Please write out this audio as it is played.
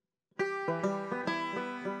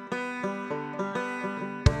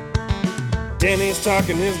Danny's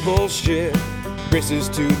talking his bullshit. Chris is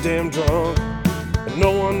too damn drunk. And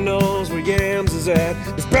no one knows where Yams is at.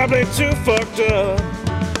 He's probably too fucked up.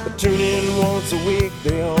 But tune in once a week.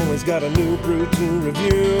 They always got a new brew to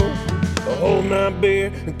review. Hold my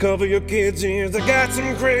beer and cover your kids' ears. I got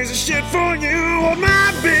some crazy shit for you. Hold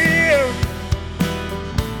my beer.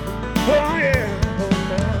 Oh yeah, hold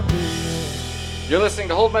my beer. You're listening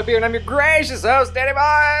to Hold My Beer, and I'm your gracious host, Danny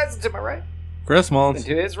Boys. To my right. Chris Mullins. And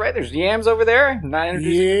to his right, there's Yams over there. Not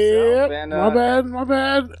introducing himself. And, my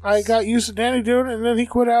bad. I got used to Danny doing it, and then he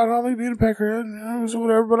quit out on me being a peckerhead. It was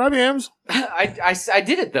whatever, but I'm Yams. I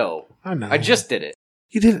did it, though. I know. I just did it.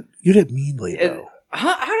 You did it. You did it meanly, though.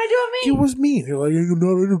 Huh? How did I do it He mean? was mean. You're like, you're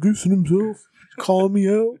not introducing himself. He's calling me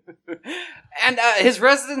out. And his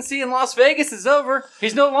residency in Las Vegas is over.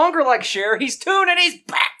 He's no longer like Cher. He's tuned and he's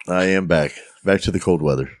back. I am back. Back to the cold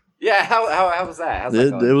weather. Yeah, how was that? How's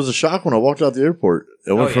that going? It was a shock when I walked out the airport.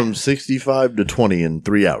 It went from 65 to 20 in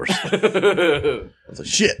 3 hours. I was like,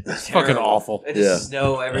 shit. It's fucking awful. It just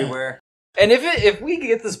snow everywhere. And if we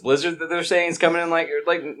get this blizzard that they're saying is coming in like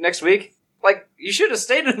next week, like you should have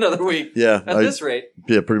stayed another week. Yeah. At this rate.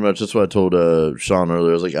 Yeah, pretty much. That's what I told Sean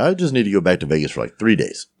earlier. I was like, I just need to go back to Vegas for like 3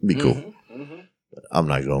 days. It'd be cool. Mm-hmm. But I'm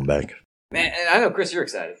not going back. Man, and I know, Chris, you're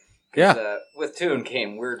excited. Yeah. With Toon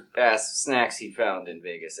came weird-ass snacks he found in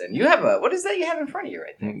Vegas. And you have what is that you have in front of you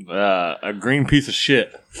right there? A green piece of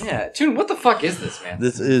shit. Yeah. Toon, what the fuck is this, man?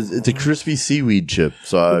 It's a crispy seaweed chip.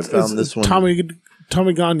 So I found this one.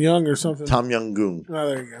 Tommy Gone Young or something. Tom Young Goong. Oh,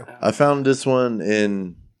 there you go. I found this one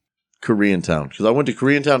in Koreatown because I went to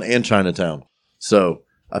Koreatown and Chinatown. So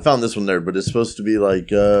I found this one there, but it's supposed to be like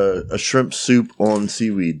a shrimp soup on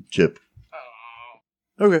seaweed chip.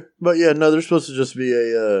 Okay, but yeah, no, they're supposed to just be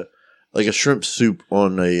a shrimp soup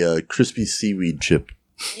on a crispy seaweed chip.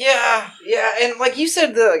 Yeah, and like you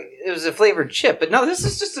said, it was a flavored chip, but no, this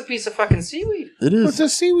is just a piece of fucking seaweed. It is. It's a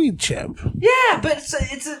seaweed chip. Yeah, but it's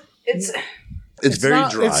very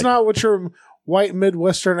dry. It's not what your white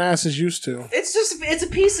Midwestern ass is used to. It's a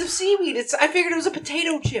piece of seaweed. I figured it was a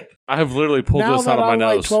potato chip. I have literally pulled now this out of my I'm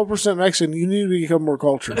nose. like 12% Mexican, you need to become more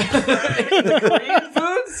cultured. The Korean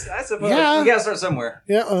foods, I suppose. Yeah. You gotta start somewhere.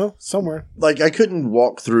 Yeah, somewhere. Like I couldn't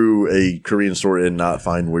walk through a Korean store and not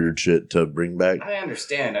find weird shit to bring back. I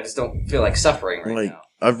understand. I just don't feel like suffering right now.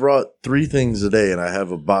 I've brought 3 things a day, and I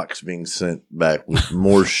have a box being sent back with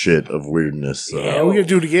more shit of weirdness. So. Yeah, we're gonna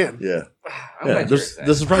do it again. Yeah. I'm glad you're excited.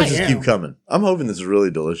 The surprises I am. keep coming. I'm hoping this is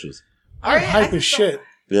really delicious. I'm hype as shit.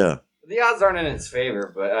 Yeah. The odds aren't in its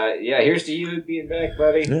favor, but yeah, here's to you being back,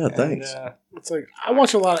 buddy. Yeah, thanks. And, It's like I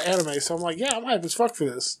watch a lot of anime, so I'm like, yeah, I'm hype as fuck for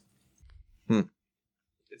this.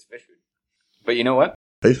 it's fish food. But you know what?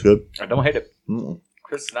 Tastes good. I don't hate it. Mm-mm.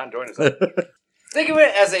 Chris is not enjoying himself. Think of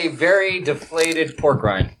it as a very deflated pork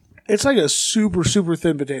rind. It's like a super, super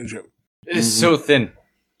thin potato chip. It is so thin.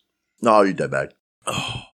 No, I'll eat that back.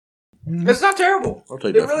 It's not terrible. I'll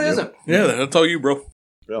take It that really from you. isn't. Yeah, that's all you, bro.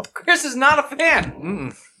 Chris is not a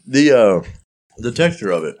fan. The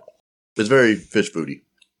texture of it is very fish foody.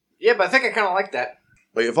 Yeah, but I think I kind of like that.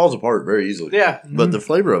 Like it falls apart very easily. Yeah. But the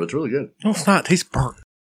flavor of it's really good. No, it's not. It tastes burnt.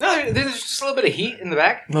 No, there's just a little bit of heat in the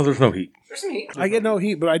back. No, there's no heat. There's some heat. I get no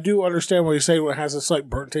heat, but I do understand what you say when it has a slight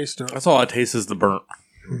burnt taste to it. That's all I taste is the burnt.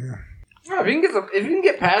 Well, if you can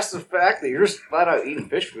get past the fact that you're just flat out eating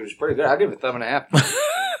fish food, it's pretty good. I'll give it a thumb and a half.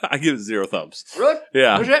 I give it 0 thumbs. Really?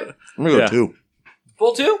 Yeah. No shit? I'm going to go Yeah. 2.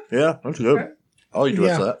 Full 2? Yeah, that's good. Okay. I'll eat the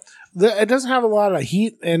rest Yeah. of that. It doesn't have a lot of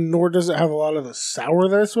heat, and nor does it have a lot of the sour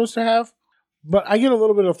that it's supposed to have. But I get a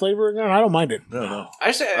little bit of flavor in there, and I don't mind it. No. I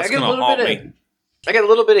That's get a gonna little haunt bit of. me. I get a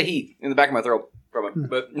little bit of heat in the back of my throat from it,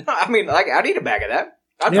 but I mean, I'd eat a bag of that.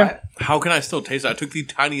 I'd try it. How can I still taste it? I took the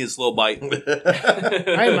tiniest little bite. I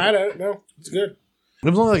ain't mad at it. No, it's good. It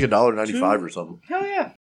was only like $1.95 or something. Hell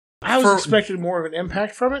yeah! I was expecting more of an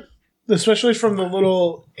impact from it, especially from the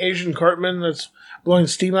little Asian cartman that's blowing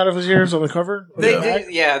steam out of his ears on the cover. of the bag.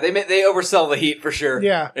 They oversell the heat for sure.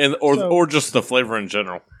 Yeah, or just the flavor in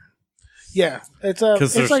general. yeah. It's a.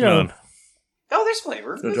 Because It's there's like none. Oh, there's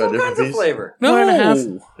flavor. There's try a all different kinds of piece? flavor. No. 1.5.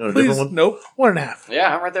 You want a Please. different one? Nope. 1.5.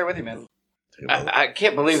 Yeah, I'm right there with you, man. I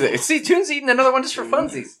can't believe it. See, Toon's eating another one just for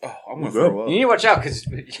funsies. Oh, I'm going to Go. throw up. You need to watch out because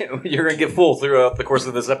you're going to get full throughout the course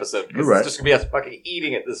of this episode. Because You're right. it's just going to be us fucking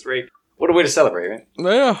eating at this rate. What a way to celebrate, man.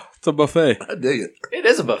 Yeah, it's a buffet. I dig it. It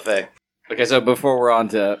is a buffet. Okay, so before we're on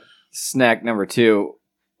to snack number 2,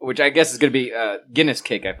 which I guess is going to be Guinness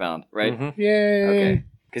cake I found, right? Mhm. Yay! Okay.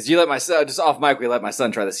 Because you let my son, just off mic, we let my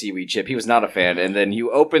son try the seaweed chip. He was not a fan. And then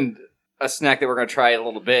you opened a snack that we're going to try a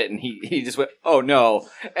little bit, and he just went, oh no,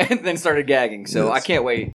 and then started gagging. So Yes. I can't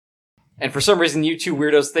wait. And for some reason, you two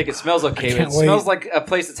weirdos think it smells okay, but it smells like a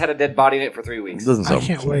place that's had a dead body in it for 3 weeks. It doesn't sound I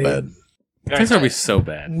can't so wait. bad. It's gonna be so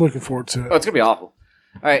bad. I'm looking forward to Oh, it. it's going to be awful.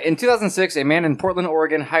 All right, in 2006, a man in Portland,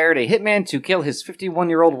 Oregon hired a hitman to kill his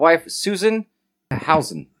 51-year-old wife, Susan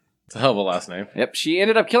Hausen. It's a hell of a last name. Yep, she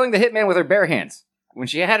ended up killing the hitman with her bare hands. When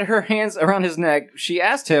she had her hands around his neck, she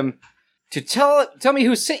asked him to tell me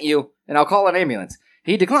who sent you, and I'll call an ambulance.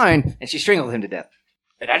 He declined, and she strangled him to death.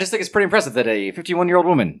 And I just think it's pretty impressive that a 51-year-old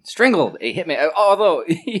woman strangled a hitman, although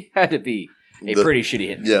he had to be a pretty shitty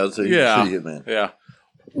hitman. Yeah, it's a Yeah. shitty hitman. Yeah.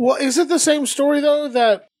 Well, is it the same story, though,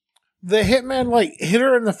 that the hitman, like, hit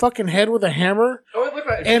her in the fucking head with a hammer, Oh, it looked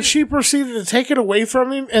like and she proceeded to take it away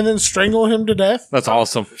from him and then strangle him to death? That's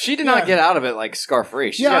awesome. she did not Yeah. get out of it, like,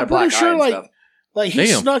 scar-free. She's Yeah, got a I'm pretty black eye sure, and like, stuff. Like, he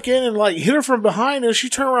Damn. snuck in and, like, hit her from behind, and she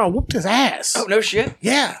turned around and whooped his ass. Oh, no shit.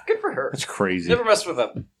 Yeah. Good for her. That's crazy. Never messed with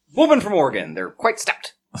a woman from Oregon. They're quite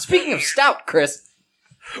stout. Speaking of stout, Chris,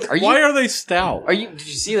 Why are they stout? did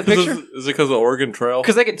you see the picture? Is it because of the Oregon Trail?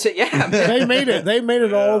 Because they could, yeah, They made it. They made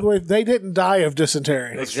it all the way. They didn't die of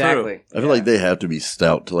dysentery. That's exactly. I feel like they have to be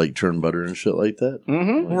stout to like churn butter and shit like that.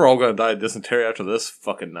 Mm-hmm. We're all gonna die of dysentery after this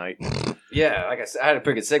fucking night. Yeah, like I said, I had a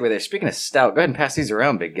pretty good segue there. Speaking of stout, go ahead and pass these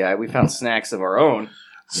around, big guy. We found snacks of our own.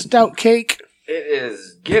 Stout cake. It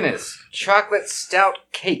is Guinness chocolate stout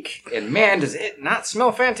cake, and man, does it not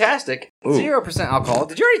smell fantastic! Ooh. 0% alcohol.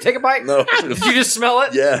 Did you already take a bite? No. Did you just smell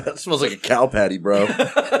it? Yeah, that smells like a cow patty, bro.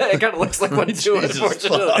 It kind of looks like one too, Jesus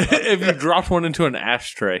unfortunately. fuck. If you dropped one into an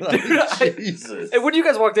ashtray, Jesus. And when you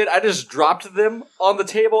guys walked in, I just dropped them on the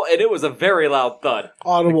table, and it was a very loud thud.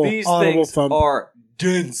 Audible. These Audible things thump. are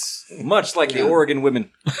dense, much like the Oregon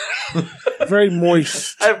women. Very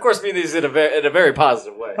moist. I, of course, mean these in a very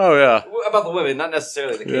positive way. oh yeah, About the women, not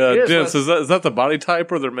necessarily the cake. yeah. It is Dense. one- Is that the body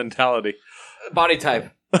type or their mentality? body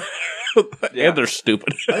type. Yeah. And they're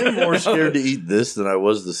stupid. I am more scared to eat this than I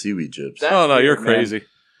was the seaweed chips. That's Oh no, you're weird, man. crazy.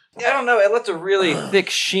 I don't know. It left a really thick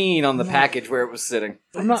sheen on the package where it was sitting.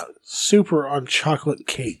 I'm not super on chocolate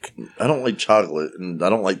cake. I don't like chocolate, and I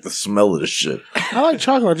don't like the smell of this shit. I like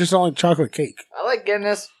chocolate. I just don't like chocolate cake I like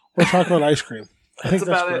Guinness. or chocolate ice cream. I think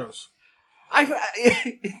that's about it. gross.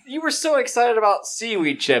 You were so excited about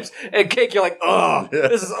seaweed chips and cake. You're like, oh,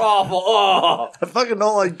 this is awful. Oh, I fucking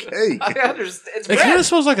don't like cake. I understand. It's It kind bad. of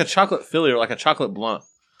smells like a chocolate Philly or like a chocolate blunt.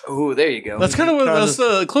 Ooh, there you go. That's kind of what that's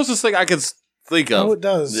the closest thing I could think Oh, of. it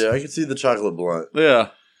does. Yeah, I can see the chocolate blunt Yeah.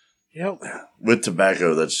 Yep. with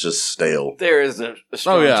tobacco that's just stale. There is a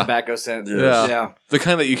strong Oh, yeah. tobacco scent. Yeah. Yeah. The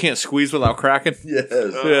kind that you can't squeeze without cracking. Yes.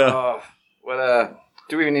 Yeah. Oh, what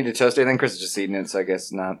do we even need to toast anything? Chris is just eating it, so I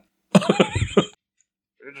guess not.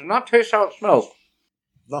 It does not taste how it smells.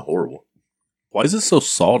 Not horrible. Why is it so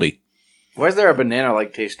salty? Why is there a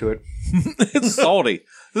banana-like taste to it? It's salty.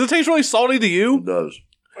 Does it taste really salty to It you? does.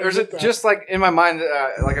 Or is it just like in my mind,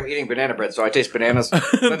 like I'm eating banana bread, so I taste bananas?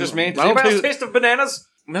 Is that just me? Does I don't anybody else taste- taste of bananas?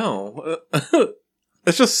 No.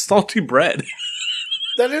 It's just salty bread.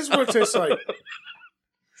 That is what it tastes like.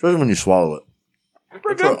 Especially when you swallow it. It's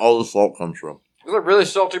pretty That's where good. all the salt comes from. It's like really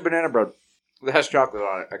salty banana bread. It has chocolate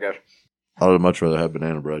on it, I guess. I would much rather have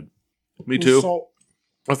banana bread. Me too. Salt.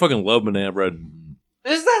 I fucking love banana bread.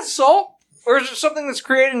 Is that salt? Or is it something that's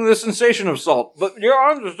creating the sensation of salt? But you're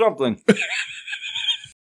onto something.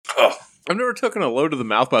 I've never taken a load to the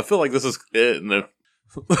mouth, but I feel like this is it. And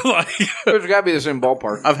like, There's got to be the same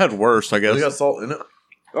ballpark. I've had worse, I They guess. got salt in it.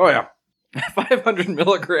 Oh, yeah. 500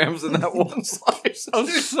 milligrams in that one slice. Of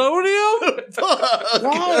sodium?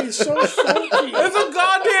 Why so salty? It's a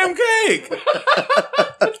goddamn cake.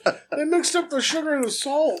 They mixed up the sugar and the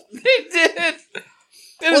salt. They did.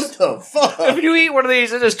 It What is, the fuck? if you eat one of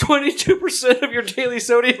these, it is 22% of your daily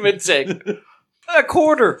sodium intake. A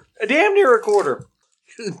quarter. A damn near a quarter.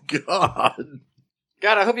 Good God.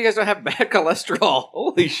 God, I hope you guys don't have bad cholesterol.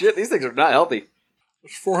 Holy shit, these things are not healthy.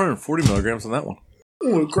 There's 440 milligrams in that one.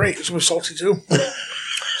 Ooh, great. It's was salty too.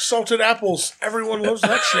 Salted apples. Everyone loves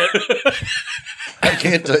that shit. I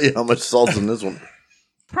can't tell you how much salt's in this one.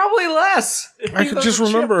 Probably less. I can just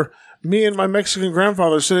remember me and my Mexican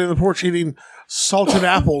grandfather sitting on the porch eating salted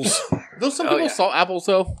apples. Those some Oh, people yeah. salt apples,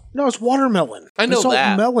 though. No, it's watermelon. I know They salt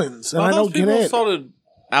that. melons, and I those don't get people it. salted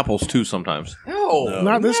apples, too, sometimes. No,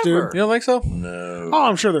 Not this never. dude. You don't think so? No. Oh,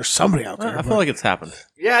 I'm sure there's somebody out there. I feel like it's happened.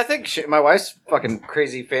 Yeah, I think my wife's fucking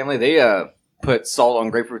crazy family, they put salt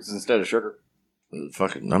on grapefruits instead of sugar.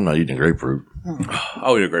 Fucking, I'm not eating grapefruit.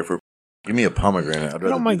 Oh, you're grapefruit. Give me a pomegranate. I'd I rather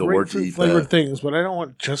don't be mind the word to grapefruit eat flavored that. things, but I don't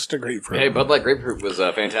want just a grapefruit. Hey, Bud Light Grapefruit was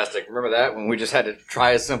fantastic. Remember that? When we just had to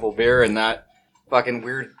try a simple beer and not fucking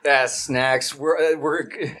weird-ass snacks.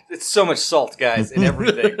 It's so much salt, guys, in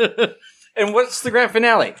everything. And what's the grand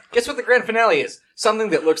finale? Guess what the grand finale is?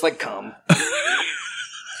 Something that looks like cum.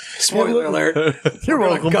 Spoiler alert. You're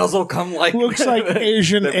welcome. Guzzle come like Looks like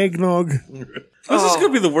Asian eggnog. This is going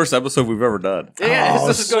to be the worst episode we've ever done. Yeah, Oh,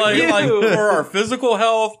 this is going Like for our physical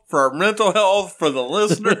health, for our mental health, for the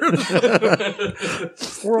listeners.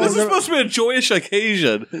 We're all This is gonna- supposed to be a joyous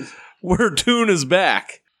occasion where Toon is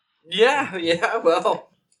back. Yeah, well.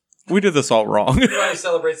 We did this all wrong. Everybody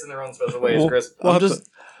celebrates in their own special ways, Chris.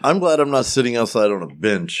 I'm glad I'm not sitting outside on a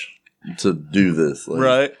bench to do this. Like,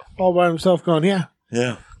 Right. all by himself going, yeah,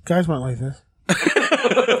 Yeah. guys might like this.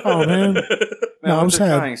 Oh, man. No, I'm I'm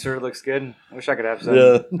sad. trying. Sure looks good. I wish I could have some.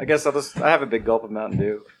 Yeah. I guess I have a big gulp of Mountain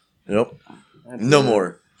Dew. Yep. No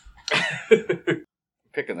more.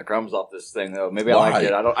 Picking the crumbs off this thing though. Maybe Why? I like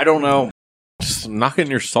it. I don't know. Just knock in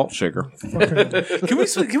your salt sugar. Okay. Can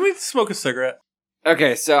we smoke a cigarette?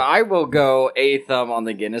 Okay, so I will go a thumb on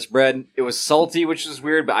the Guinness bread. It was salty, which is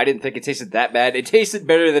weird, but I didn't think it tasted that bad. It tasted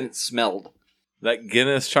better than it smelled. That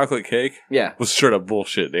Guinness chocolate cake Yeah. was straight up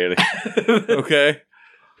bullshit, Danny. Okay?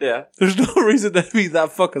 Yeah. There's no reason to be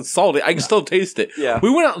that fucking salty. I can still taste it. Yeah. We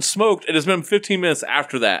went out and smoked, and it's been 15 minutes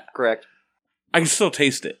after that. Correct. I can still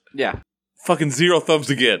taste it. Yeah. Fucking 0 thumbs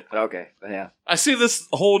again. Okay. Yeah. I see this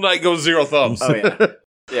whole night go 0 thumbs. Oh yeah.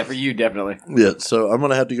 Yeah, for you definitely. Yeah, so I'm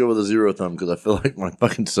going to have to go with a 0 thumb because I feel like my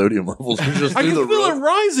fucking sodium levels are just I through can the feel it roof.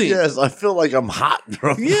 rising. Yes, I feel like I'm hot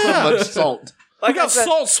from Yeah. so much salt. I got I said,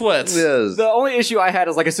 salt sweats. Yes. the only issue I had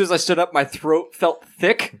is like as soon as I stood up, my throat felt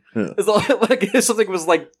thick. Yeah. It's like something was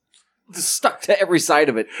like stuck to every side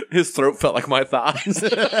of it. His throat felt like my thighs.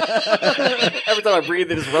 Every time I breathe,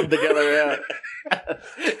 they just rub together. Yeah.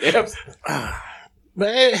 Yep.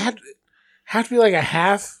 But it had to be like a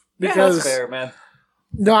half. Because that's fair, man.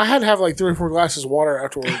 No, I had to have like 3 or 4 glasses of water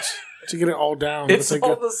afterwards to get it all down. It's like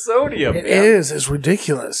all the sodium. It man. is. It's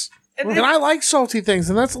ridiculous. And I like salty things,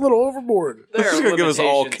 and that's a little overboard. There This is are going to give us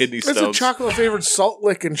all limitations. kidney It's a stones. chocolate flavored salt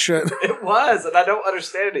lick and shit. It was, and I don't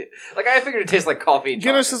understand it. Like I figured it tastes like coffee. And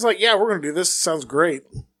Guinness chocolate. is like, yeah, we're gonna do this. It sounds great.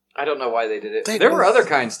 I don't know why they did it. They there were both- other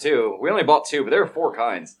kinds too. We only bought 2, but there were 4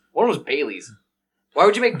 kinds. One was Bailey's. Why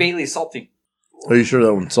would you make Bailey's salty? Are you sure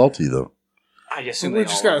that one's salty, though? I assume We they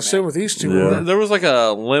just all gotta are, assume man. with these two. Yeah. we're- There was like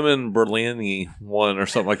a lemon Berlini one or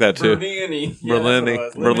something like that too. Berlini. Berlini.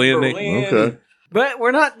 that's what it was. Berlini. Berlini. Okay. But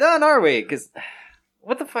we're not done, are we? Because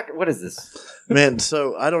what the fuck? What is this? Man,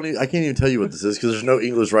 so I can't even tell you what this is because there's no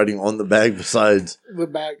English writing on the bag besides The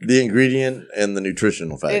back. the ingredient and the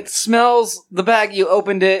nutritional fact. It smells. The bag you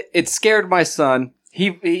opened it. It scared my son.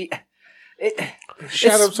 It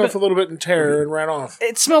Shot It's- himself a little bit in terror and ran off.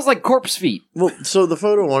 smells like corpse feet. Well, so the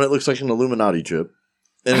photo on it looks like an Illuminati chip,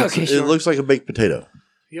 and Okay, sure. it looks like a baked potato.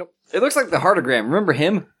 It looks like the Heartogram. Remember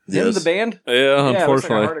him? Him, Yes. the band. Yeah, Yeah, it looks like a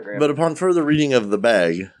unfortunately. Heartogram. But upon further reading of the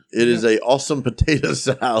bag, it is a awesome potato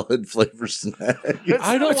salad flavor snack.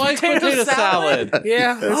 I don't It's like potato salad.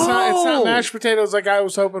 Yeah, it's not Oh. mashed potatoes like I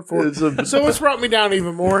was hoping for. It's a- So it's brought me down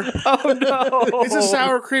even more. Oh no! It's a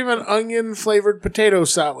sour cream and onion flavored potato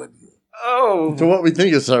salad. Oh, to what we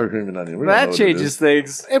think is sour cream and onion. We don't know that what it changes is.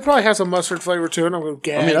 things. It probably has a mustard flavor too, and I'm going to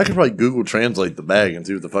gag. I mean, I could probably Google translate the bag and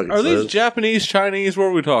see what the fuck it Are says. these Japanese, Chinese? What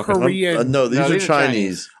are we talking? Korean. No, these No, are these are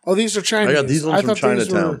Chinese. Oh, these are Chinese. I got these ones from thought these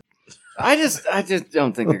Chinatown. were- I just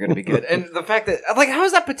don't think they're going to be good. And the fact that, like, how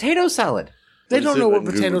is that potato salad? They Let's don't see know if I what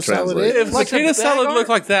can potato Google salad translate. is. If Like potato the salad bag looked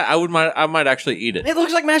art? like that, I might actually eat it. It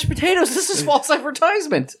looks like mashed potatoes. This is false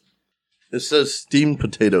advertisement. It says steamed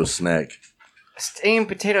potato snack. Steamed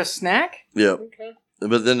potato snack? Yep. Okay.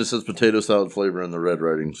 But then it says potato salad flavor in the red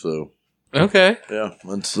writing. So Okay. yeah,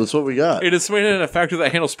 that's what we got. It is made in a factory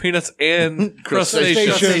that handles peanuts and crustaceans.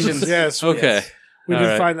 Crustaceans. Yes. Okay. yes. We All did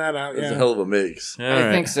right. find that out. It's a Yeah. hell of a mix. All I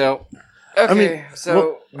right. think so. Okay, mean, so...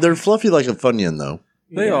 Well, they're fluffy like a Funyun, though.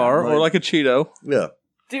 They are, or like a Cheeto. Yeah,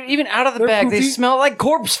 Dude, even out of the They're bag, they poofy. smell like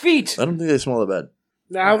corpse feet. I don't think they smell that bad.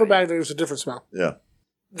 Now, out of the bag, there's a different smell. Yeah,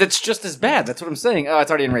 That's just as bad. That's what I'm saying. Oh, it's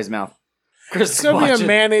already in Ray's mouth. Chris, It's going to be a watch it.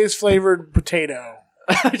 mayonnaise flavored potato.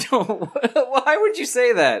 I don't... Why would you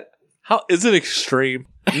say that? How is it extreme?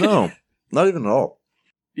 no, not even at all.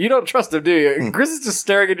 You don't trust him, do you? Chris is just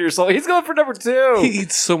staring into your soul. He's going for number 2. He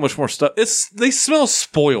eats so much more stuff. They smell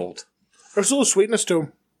spoiled. There's a little sweetness to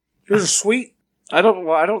them. There's a sweet. I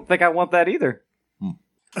don't think I want that either.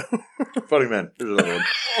 Funny man. Here's another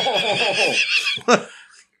one.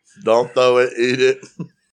 Don't throw it. Eat it.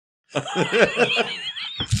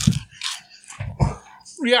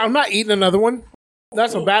 Yeah, I'm not eating another one.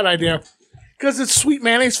 That's a bad idea. Because it's sweet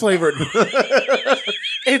mayonnaise flavored.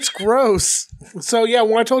 It's gross. So, yeah,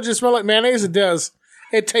 when I told you it smelled like mayonnaise, it does.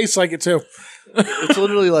 It tastes like it, too. It's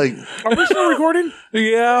literally like Are we still recording?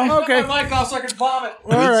 Yeah. Okay. mic off so I can vomit.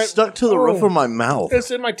 All right. it's stuck to the roof Oh. of my mouth.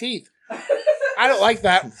 It's in my teeth. I don't like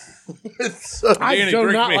that. It's so, I Danny, do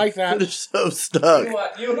drink not me. like that. it's so stuck.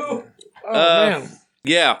 Oh, man.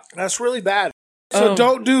 Yeah. That's really bad. So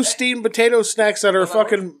don't do steamed potato snacks that are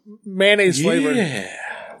fucking mayonnaise flavored. Yeah.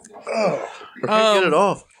 I can't get it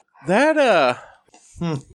off. That,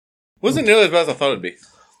 wasn't nearly as bad as I thought it'd be.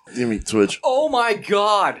 Give me Twitch. Oh my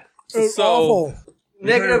god. It's So- awful.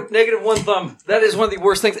 Negative one thumb. That is one of the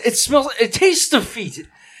worst things. It smells. It tastes defeat.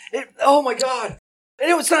 Oh my god.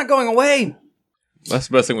 And it's not going away. That's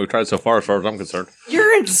the best thing we've tried so far as I'm concerned.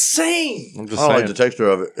 You're insane. I'm I just don't saying. like the texture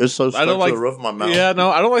of it. It's so stuck I don't to like the roof of my mouth. Yeah, no,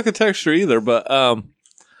 I don't like the texture either, but I'm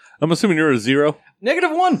assuming you're a 0.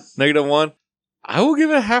 -1. -1. I will give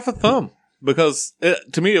it half a thumb because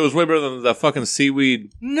to me it was way better than the fucking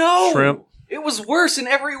seaweed. No. Shrimp. It was worse in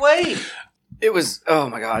every way. It was. Oh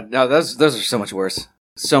my god. No, those are so much worse.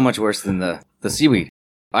 So much worse than the seaweed.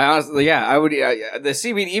 I honestly, yeah, I would. The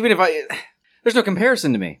seaweed, even if there's no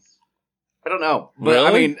comparison to me. I don't know, but I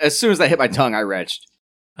Really? mean, as soon as that hit my tongue, I retched.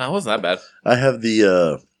 That wasn't that bad. I have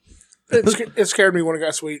the It scared me when it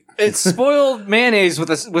got sweet. It's spoiled mayonnaise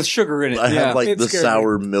with sugar in it. I have like It the scared me.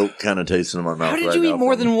 sour milk kind of taste in my mouth. How did right you now eat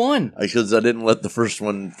more from- than one? Because I didn't let the first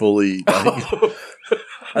one fully.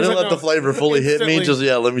 I didn't let the flavor fully hit me. Instantly.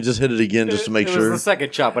 Let me just hit it again just to make it sure. was the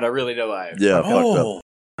second chop, but I really know I. Yeah, I fucked up. Oh,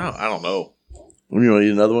 I don't know. You want to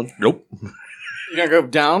eat another one? Nope. You gonna go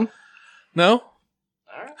down? No.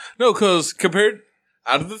 Alright. No, because compared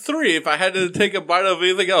out of the 3, if I had to take a bite of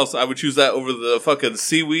anything else, I would choose that over the fucking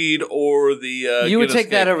seaweed or the. You would Guinness take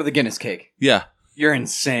that cake. over the Guinness cake. Yeah. You're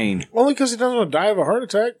insane, Only because he doesn't want to die of a heart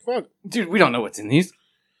attack. Fuck. dude. We don't know what's in these.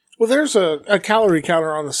 Well, there's a calorie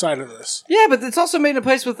counter on the side of this. Yeah, but it's also made in a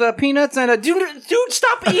place with peanuts and dude,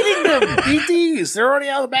 stop eating them. Eat these. They're already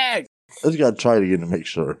out of the bag. I just got to try it again to make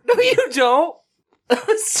sure. No, you don't.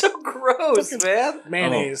 That's so gross, man.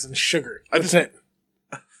 Mayonnaise and sugar. That's it.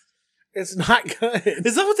 It's not good.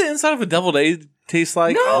 Is that what the inside of a deviled egg tastes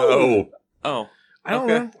like? No. Oh. I don't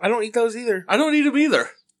know. I don't eat those either. I don't eat them either.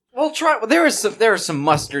 Well, try. Well, there is some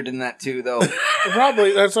mustard in that too, though.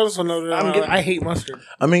 Probably. That's also noted. I'm getting- I hate mustard.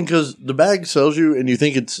 I mean, because the bag sells you and you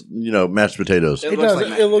think it's, mashed potatoes. It It looks does. like it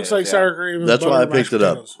mashed looks like potatoes, sour cream. and That's why I butter mashed picked it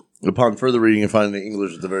up. potatoes. Upon further reading and finding the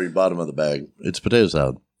English at the very bottom of the bag, it's potato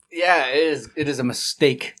salad. Yeah, it is. It is a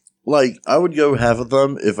mistake. Like, I would go half a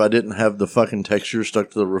thumb if I didn't have the fucking texture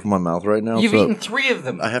stuck to the roof of my mouth right now. You've so eaten 3 of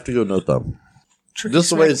them. I have to go no thumb. Tricky Just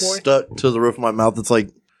the way snack it's boy. stuck to the roof of my mouth, it's like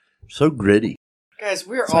so gritty. Guys,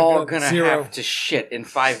 we're It's like all a gonna 0. have to shit in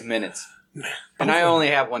 5 minutes, and I only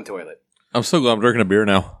have one toilet. I'm so glad I'm drinking a beer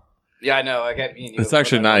now. Yeah, I know. I got me and you It's both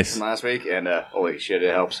actually had that nice. from last week, and holy shit,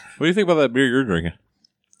 it helps. What do you think about that beer you're drinking?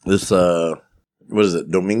 This, what is it,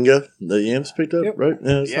 Dominga that Yams picked up, Yep. right?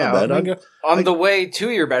 Yeah, it's Yeah, not bad. Mango, On the way to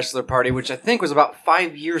your bachelor party, which I think was about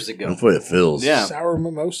 5 years ago. That's the way it feels. Yeah. sour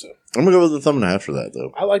mimosa. I'm going to go with the thumb and a half for that,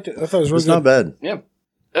 though. I liked it. I thought it was really It's not good. bad.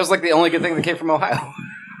 That was like the only good thing that came from Ohio.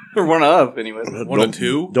 Or one of, anyways. One and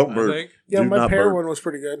two. Don't I burp. think. Yeah, Do my not pear burp. one was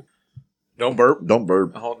pretty good. Don't burp. Don't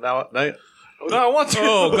burp. Oh, now. No, I want to.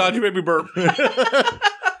 Oh, God, you made me burp.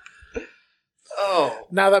 Oh,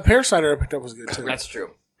 Now that pear cider I picked up was good too. that's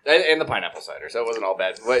true. And the pineapple cider, so it wasn't all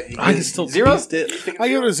bad. What, I can still 0? taste it. You think I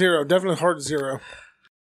give it zero? a 0. Definitely hard 0.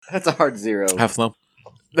 That's a hard 0. Half thumb.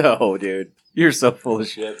 No, dude. You're so full of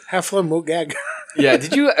shit. Half phlegm will gag. Yeah,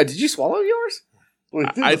 did you swallow yours?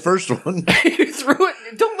 The first one. You threw it.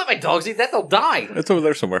 Don't let my dogs eat that; they'll die. It's over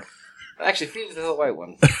there somewhere. Actually, feed it to the white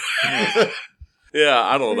one. Yeah,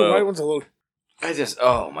 I don't The white know. one's a little.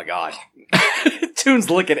 Oh my god. Tune's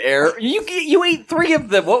licking air. You ate 3 of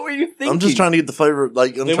them. What were you thinking? I'm just trying to get the flavor.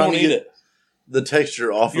 Like, I'm They trying won't to eat get it. the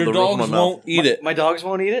texture off Your of the roof of my dogs mouth. won't eat it. My dogs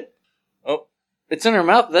won't eat it. Oh. It's in her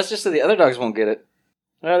mouth. That's just so the other dogs won't get it.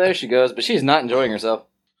 Oh, there she goes. But she's not enjoying herself.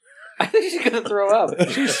 I think she's gonna throw up.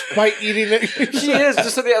 She's spite eating it. She is,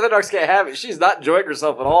 just so the other dogs can't have it. She's not enjoying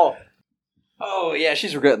herself at all. Oh, yeah,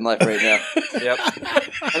 she's regretting life right now. Yep.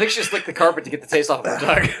 I think she just licked the carpet to get the taste off of her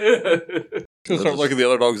tongue. She'll start looking at the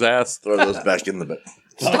other dog's ass. Throw those back in the bag.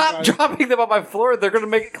 Stop dropping them on my floor. They're going to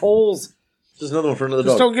make holes. Just another one for another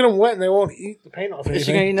Just dog. don't get them wet and they won't eat the paint off Is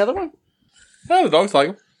she going to anything. eat another one? Oh, the dogs like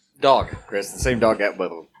him. Dog, Chris. The same dog got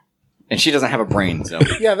both of them. And she doesn't have a brain, so.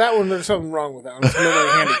 Yeah, that one, there's something wrong with that one. It's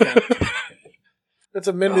mentally handicapped. That's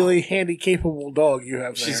a mentally handy-capable dog you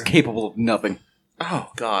have there. She's capable of nothing.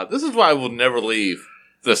 Oh, God. This is why I will never leave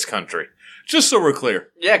this country. Just so we're clear.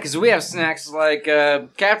 Yeah, because we have snacks like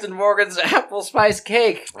Captain Morgan's apple spice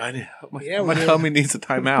cake. I know. Yeah, My we do. tummy needs a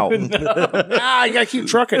timeout. You gotta keep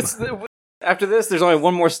trucking. After this, there's only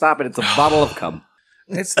one more stop, and it's a bottle of cum.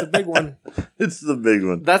 It's the big one. It's the big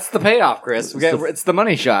one. That's the payoff, Chris. It's the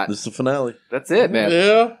money shot. This is the finale. That's it, man.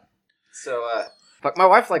 Yeah. So, fuck, my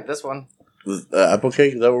wife liked this one. Apple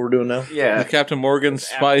cake? Is that what we're doing now? The Yeah. Captain Morgan It's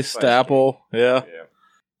spiced apple apple. Yeah.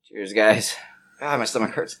 Cheers, guys. God, my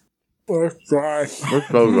stomach hurts. Or dry. We're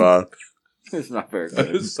so dry. It's not very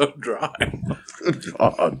good. It's so dry. Good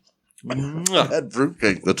God. I had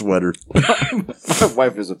fruitcake that's wetter. My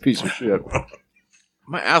wife is a piece of shit.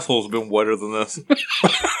 My asshole's been wetter than this.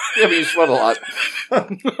 Yeah, but you sweat a lot.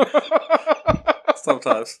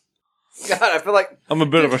 Sometimes. God, I feel like I'm a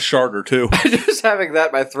bit of a sharder, too. just having that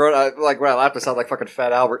in my throat, like when I laugh, I sound like fucking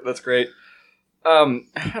Fat Albert. That's great. I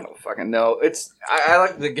don't fucking know. I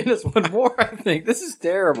like the Guinness one more, I think. This is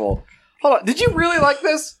terrible. Hold on. Did you really like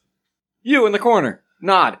this? You in the corner.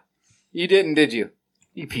 Nod. You didn't, did you?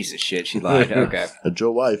 You piece of shit. She lied. Okay. That's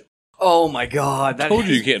your wife. Oh my god. That Told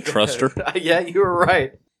you is you can't trust her. Yeah, you were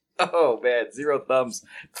right. Oh man, 0 thumbs.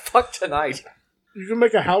 Fuck tonight. You can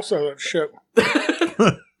make a house out of that shit.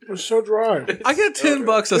 It's so dry. I got $10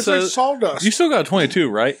 that It's like says sawdust. you still got 22,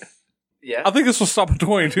 right? Yeah. I think this will stop at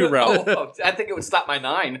 22 round. Oh, I think it would stop my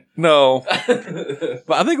 9. No,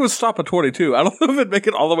 but I think it would stop at 22. I don't know if it'd make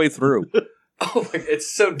it all the way through. Oh my,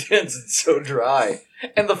 it's so dense and so dry.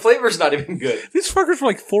 And the flavor's not even good. These fuckers are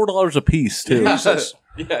like $4 a piece too.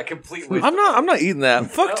 Yeah, completely. I'm not eating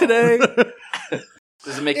that. Fuck No. today.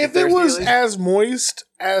 Does it make you If it thirsty, was at least? as moist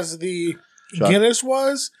as the Guinness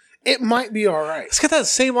was, it might be all right. It's got that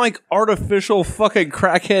same like artificial fucking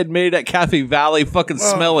crackhead made at Kathy Valley fucking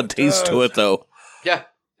smell and taste to it though. Yeah,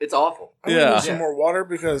 it's awful. I'm gonna Yeah. need some more water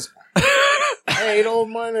because I ate all of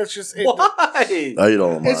mine. It's just Why? I eat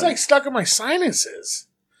all of mine. it's like stuck in my sinuses.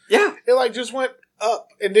 Yeah. It like just went up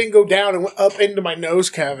and didn't go down and went up into my nose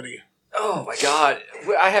cavity. Oh my god.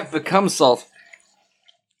 I have become salt.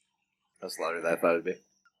 That's louder than I thought it'd be.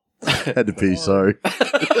 had to pee, sorry.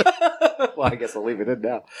 Well, I guess I'll leave it in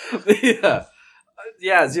now. Yeah.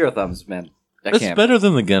 Yeah, 0 thumbs, man. I It's can't. better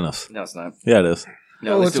than the Guinness. No, it's not. Yeah, it is.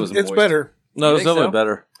 No, at Oh, least it was it's moist. better. No, You it's think definitely so?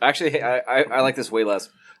 better. Actually, I like this way less.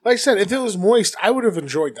 Like I said, if it was moist, I would have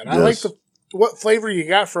enjoyed that. I like Yes. what flavor you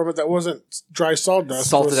got from it that wasn't dry sawdust.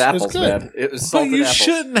 Salted was apples, good. man. It was But salted you apples.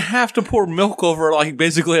 shouldn't have to pour milk over like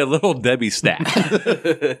basically a little Debbie stack.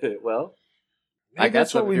 Well, Maybe I got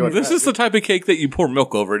that's what some we if you want need. This is the type of cake that you pour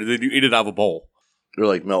milk over and then you eat it out of a bowl. Or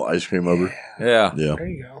like melt ice cream over. Yeah. Yeah. There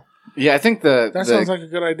you go. Yeah, I think That sounds like a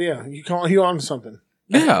good idea. You on something?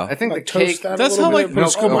 Yeah. I think Like the toast cake. that a That's little how, bit, like, put a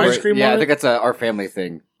milk scoop of over ice it. cream Yeah, on I it. think that's our family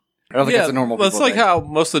thing. I don't think that's a normal. That's people like thing. how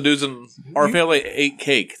most of the dudes in our family ate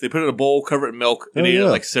cake. They put it in a bowl, cover it in milk, and Oh, eat it yeah.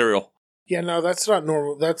 like cereal. Yeah, no, that's not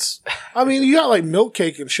normal. I mean, you got like milk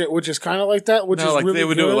cake and shit, which is kind of like that, which No, is like really they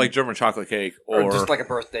would good. do it like German chocolate cake or or just like a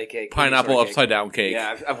birthday cake, pineapple Sort of upside down cake.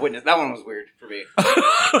 Yeah, I've witnessed that one. Was weird for me.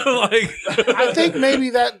 Like I think maybe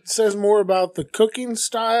that says more about the cooking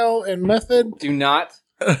style and method Do not,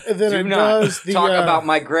 than do it not does the talk about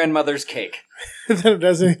my grandmother's cake. than it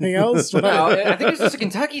does anything else. No, I think it's just a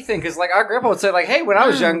Kentucky thing because, like, our grandpa would say, like, "Hey, when I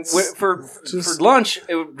was young, for just lunch,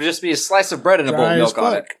 it would just be a slice of bread and a bowl of Dry as milk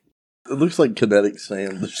on it." fuck. It looks like kinetic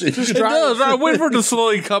sand. Just it dry does. as- I wait for it to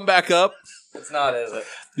slowly come back up. It's not, is it?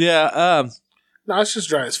 Yeah. No, it's just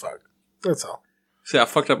dry as fuck. That's all. See, I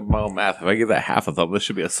fucked up my own math. If I give that half a thumb, this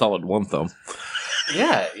should be a solid 1 thumb.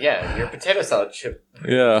 Yeah. Your potato salad chip.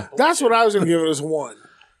 Yeah. That's what I was going to give it as 1.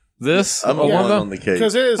 This I'm a a one 1 on thumb. the cake.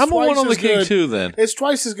 Because it is I'm a twice 1 on the as cake good. too. Then It's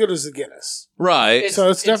twice as good as the Guinness. right. So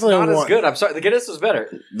it's definitely not a as 1. good. I'm sorry. The Guinness was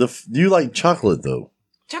better. You like chocolate though.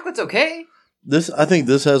 Chocolate's okay. I think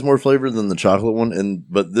this has more flavor than the chocolate one,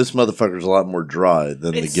 but this motherfucker's a lot more dry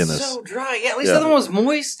than It's the Guinness. so dry. Yeah, at least Yeah. the other one was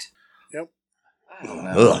moist. Yep. I don't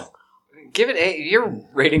know. Ugh. Give it a. Your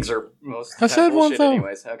ratings are most. I said bullshit 1 thumb.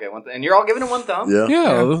 Anyways, okay, and you're all giving it 1 thumb. Yeah.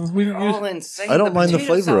 Yeah. We, You're all insane. I don't mind the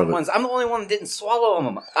potato flavor salad of it. Ones, I'm the only one that didn't swallow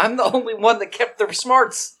them. I'm the only one that kept their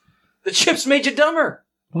smarts. The chips made you dumber.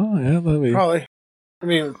 oh yeah, that'd be. Probably. I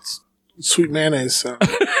mean, it's sweet mayonnaise so.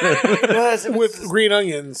 Was with green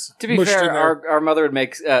onions. To be mushed in fair, there. our mother would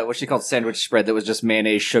make what she called sandwich spread that was just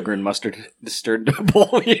mayonnaise, sugar, and mustard stirred into a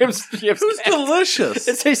bowl. It was delicious.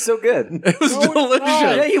 It tastes so good. It was No, it's delicious.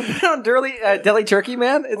 not. Yeah, you put on deli turkey,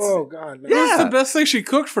 man. It's. Oh God! No. It was Yeah. the best thing she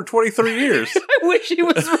cooked for 23 years. I wish he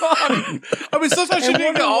was wrong. I mean, sometimes she And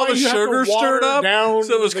didn't get wonder all why the you have to sugar water stirred up, down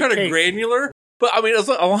so it was the kind of cake. granular. But I mean, as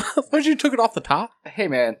long as you took it off the top, Hey,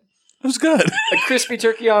 man, it was good. a crispy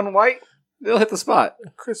turkey on white, they'll hit the spot.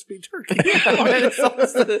 Crispy turkey. Man,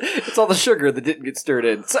 it's all the sugar that didn't get stirred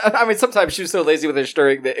in. So, I mean, sometimes she was so lazy with her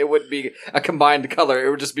stirring that it wouldn't be a combined color. It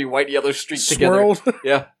would just be white, yellow streaked together. Swirled.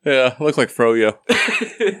 Yeah. Yeah, looked like froyo.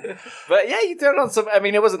 But yeah, you throw it on some. I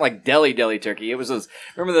mean, it wasn't like deli turkey. It was those.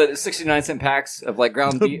 Remember the 69-cent packs of like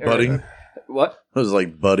ground beef? Budding. What? It was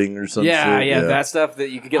like budding or something. Yeah, that stuff that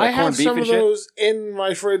you could get I like corned have beef some and of shit. those in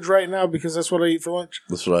my fridge right now because that's what I eat for lunch.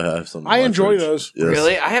 That's what I have. Some. in I my enjoy fridge. those. Yes.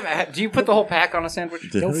 Really? I haven't. Do you put the whole pack on a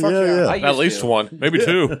sandwich? Don't fuck yeah. yeah. I used At least to. one, maybe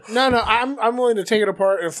two. No, I'm willing to take it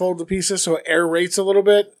apart and fold the pieces so it aerates a little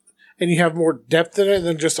bit and you have more depth in it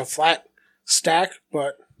than just a flat stack.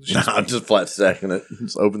 But Nah, I'm just flat stacking it.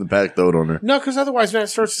 Just open the pack, throw it on there. no, because otherwise, man, it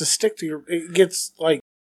starts to stick to your. It gets like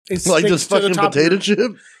it Like sticks this to the fucking top of potato your-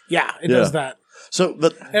 chip. Yeah, it Yeah. does that, So,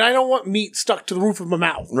 but and I don't want meat stuck to the roof of my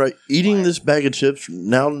mouth. right, eating this bag of chips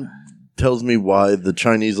now tells me why the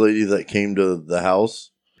Chinese lady that came to the house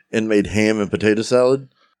and made ham and potato salad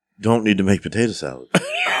don't need to make potato salad.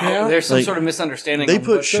 Yeah. There's some Like, sort of misunderstanding. They on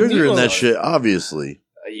put what- sugar in that meatloaf. shit, obviously,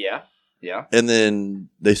 Yeah. and then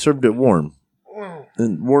they served it warm.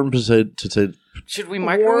 And warm potato Should we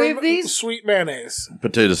microwave Warm, these? sweet mayonnaise?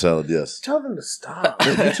 salad, yes. Tell them to stop.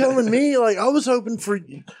 You're telling me, like, I was hoping for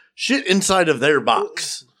shit inside of their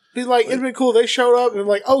box. Be like, it'd be cool. They showed up and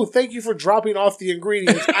like, oh, thank you for dropping off the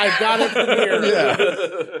ingredients. I got it from here.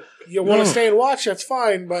 Yeah. You want to stay and watch? That's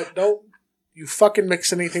fine, but don't you fucking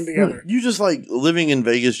mix anything together. You just like living in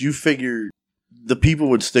Vegas, you figure the people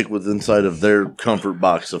would stick with inside of their comfort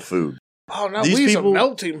box of food. Oh, now These Lee's a people-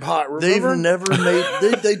 melting pot. They've Remember? never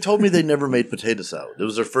made, they told me they never made potato salad. It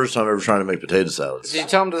was their first time ever trying to make potato salads. Did you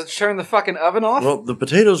tell them to turn the fucking oven off? Well, the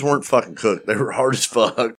potatoes weren't fucking cooked. They were hard as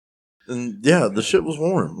fuck. And yeah, the shit was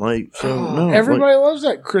warm. Like, so no. Everybody loves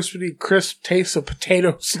that crispity, crisp taste of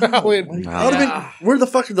potato salad. Like, I would've been, where the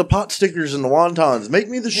fuck are the pot stickers and the wontons? Make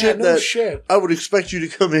me the shit no that shit. I would expect you to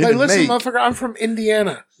come in Like, and listen, make. motherfucker, I'm from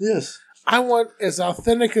Indiana. Yes. I want as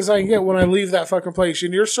authentic as I can get when I leave that fucking place,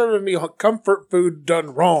 and you're serving me comfort food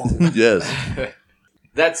done wrong. Yes.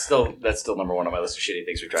 That's still number one on my list of shitty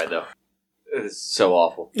things we tried though. It's so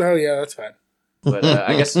awful. Oh yeah, that's bad. But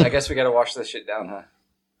I guess we gotta wash this shit down, huh?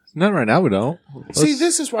 Not right now, we don't. See,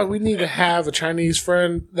 this is why we need to have a Chinese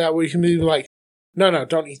friend that we can be like, no,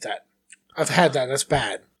 don't eat that. I've had that. That's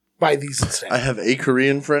bad. Buy these instead. I have a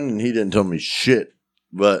Korean friend, and he didn't tell me shit.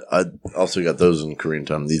 But I also got those in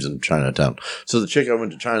Koreatown, these in Chinatown. So the chick I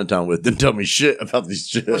went to Chinatown with didn't tell me shit about these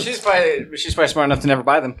chips. Well, she's probably smart enough to never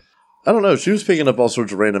buy them. I don't know. She was picking up all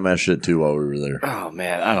sorts of random ass shit too while we were there. Oh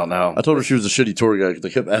man, I don't know. I told her she was a shitty tour guide because they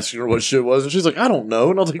kept asking her what shit was, and she's like, "I don't know."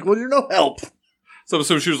 And I was like, "Well, you're no help." So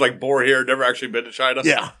she was like born here, never actually been to China.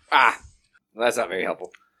 Yeah, Well, that's not very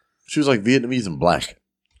helpful. she was like Vietnamese and black.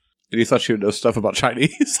 And you thought she would know stuff about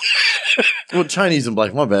Chinese? Well, Chinese and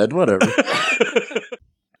black. My bad. Whatever.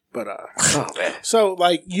 but Oh man. so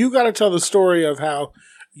like, you got to tell the story of how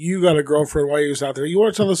you got a girlfriend while you was out there. You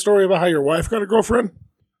want to tell the story about how your wife got a girlfriend?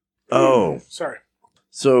 Oh, Sorry.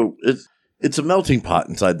 so it's a melting pot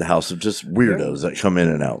inside the house of just weirdos that come in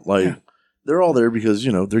and out. Like they're all there because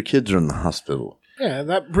their kids are in the hospital. Yeah,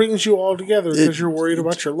 that brings you all together because you're worried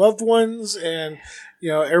about your loved ones, and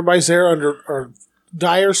everybody's there under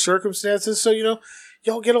dire circumstances. So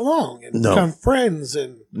y'all get along and become friends.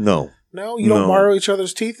 And No. you don't No. borrow each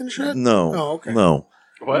other's teeth and shit. No. Oh, okay. No.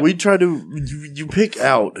 What? We try to you pick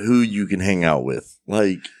out who you can hang out with,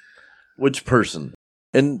 like which person.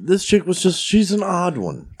 And this chick was she's an odd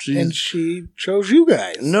one. And she chose you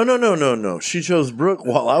guys. No. She chose Brooke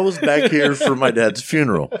while I was back here for my dad's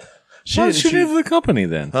funeral. She needed the company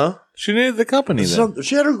then. Huh? She needed the company then.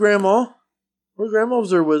 She had her grandma. Her grandma was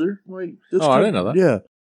there with her. Like, that's Oh, I good. didn't know that. Yeah.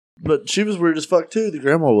 But she was weird as fuck too, the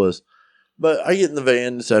grandma was. But I get in the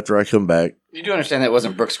van just after I come back. You do understand that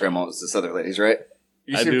wasn't Brooke's grandma, it was this other lady's, right?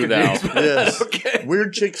 You I seem do now. confused by Yes. that. Okay.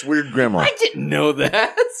 Weird chicks, weird grandma. I didn't know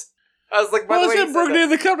that. I was like, by Well, the I way, said Brooke needed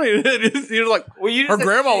the company. You're like, well, you just her said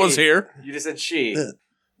grandma she. was here. You just said she. Yeah.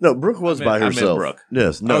 No, Brooke was I by meant herself. Brooke.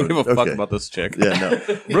 Yes, I no. don't give a fuck okay. about this chick. Yeah,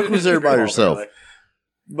 no. Brooke was there by herself.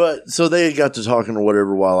 But so they had got to talking or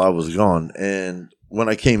whatever while I was gone. And when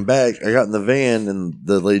I came back, I got in the van, and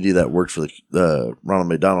the lady that worked for the Ronald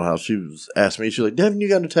McDonald House, asked me, she's like, "Devin, you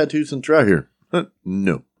got a tattoo since you're out here?"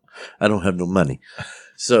 No, I don't have no money.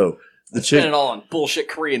 So the Spend chick, it all on bullshit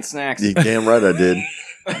Korean snacks. yeah, damn right I did.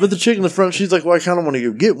 But the chick in the front, she's like, "Well, I kind of want to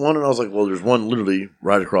go get one." And I was like, "Well, there's one literally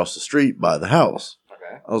right across the street by the house."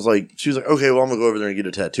 Okay. I was like, she was like, "Okay, well, I'm gonna go over there and get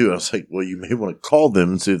a tattoo." I was like, "Well, you may want to call them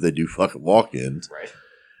and see if they do fucking walk-ins." Right.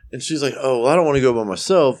 And she's like, "Oh, well, I don't want to go by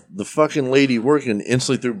myself." The fucking lady working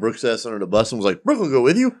instantly threw Brooke's ass under the bus and was like, "Brooke will go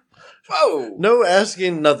with you." Whoa. No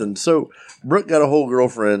asking, nothing. So Brooke got a whole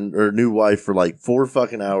girlfriend or new wife for like 4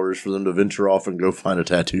 fucking hours for them to venture off and go find a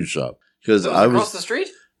tattoo shop. Because So I across was the street?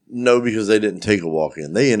 no, because they didn't take a walk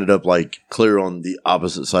in. They ended up like clear on the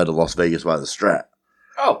opposite side of Las Vegas by the Strat.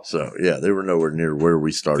 Oh. So yeah, they were nowhere near where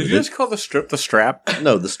we started. Did you just call the strip the strap?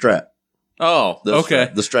 No, the Strat. Oh, The okay.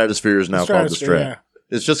 Strat. The Stratosphere is now called the Stratosphere, Strat.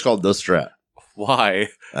 It's just called The Strap. Why?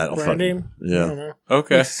 I don't Branding. fucking. I Yeah. don't know.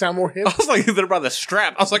 Okay. Makes it sound more hip. I was like, they're by the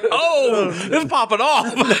strap. I was like, oh, it's popping off.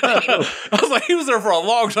 I was like, he was there for a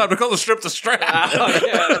long time to call the strip the strap.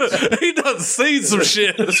 He done seen some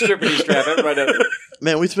shit. The strippity strap. Everybody knows it.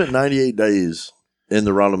 Man, we spent 98 days in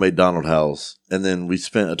the Ronald McDonald House, and then we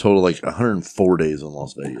spent a total like 104 days in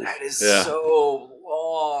Las Vegas. That is Yeah. so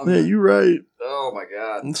long. Yeah, you're right. Oh my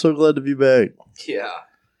god. I'm so glad to be back. Yeah.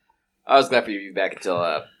 I was glad for you to be back until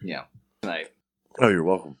tonight. Oh, you're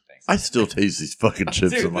welcome. Thanks. I still taste these fucking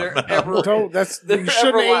chips Dude, in my they're mouth. Don't, that's They're you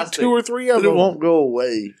shouldn't have ate everlasting. 2 or 3 of But it them. won't go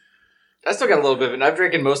away. I still got a little bit of it, and I've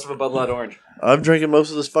drinking most of a Bud Light Orange. I'm drinking most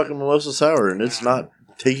of this fucking mimosa sour, and it's not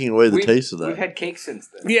taking away the taste of We've that. had cake since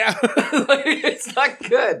then. Yeah. Like, it's not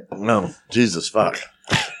good. No, Jesus fuck.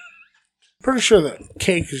 Pretty sure that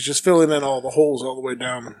cake is just filling in all the holes all the way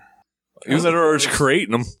down. He was at ours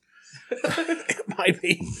creating them. It might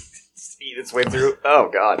be. Eat its way through.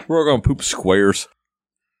 Oh god. We're going to poop squares.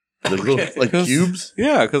 The little, like cubes.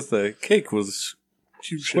 Yeah, because the cake was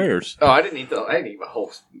squares. Oh, I didn't eat the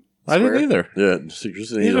whole. I didn't either. Yeah, just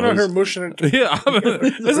Even on her mushing it. Yeah,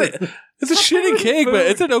 it's a shitty cake, but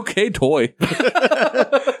it's an okay toy.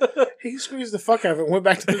 He squeezed the fuck out of it and went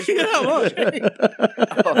back to the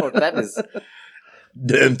Oh, that is.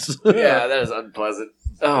 dense. Yeah, that is unpleasant.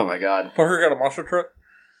 Oh my god. Parker got a monster truck?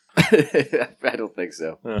 I don't think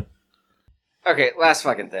so. Yeah. Okay, last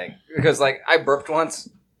fucking thing. Because, like, I burped once,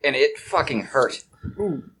 and it fucking hurt.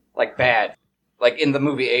 Ooh. Like, bad. Like, in the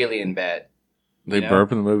movie Alien bad. They You know?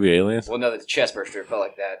 burp in the movie Aliens? Well, no, the chest burster felt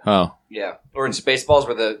like that. Oh. Yeah. Or in Spaceballs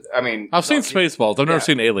where I've seen Spaceballs. I've never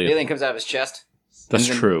seen The Alien. alien comes out of his chest. That's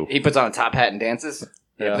and then true. He puts on a top hat and dances.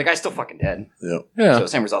 Yeah, Yeah. but the guy's still fucking dead. Yep. Yeah. So,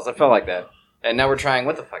 same results. I felt like that. And now we're trying,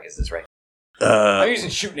 what the fuck is this, right? I'm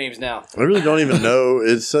using shoot names now. I really don't even know.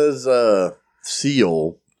 It says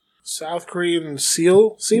seal. South Korean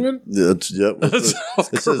seal semen? That's, yep. It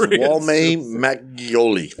says Walmay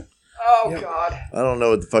Macgioli. Oh, Yep. God. I don't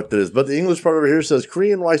know what the fuck that is, but the English part over here says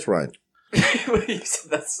Korean rice wine. You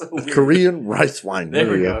said that's so weird. Korean rice wine. There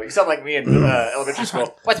we go. You sound like me in elementary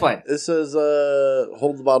school. What's mine? It says,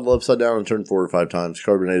 hold the bottle upside down and turn forward 5 times.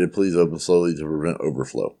 Carbonated, please open slowly to prevent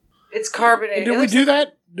overflow. It's carbonated. Did we do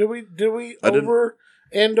that? Did we I didn't-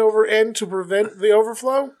 over end to prevent the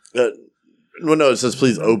overflow? Well, no, it says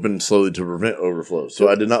please open slowly to prevent overflow. So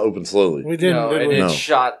I did not open slowly. We didn't, No, did and we? it No.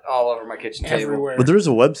 shot all over my kitchen table. Everywhere. But there is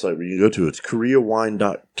a website where you can go to. It's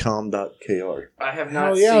koreawine.com.kr. I have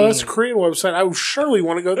not Oh, yeah, seen... that's a Korean website. I would surely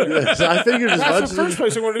want to go there. Yeah, so I figured as much. That's the first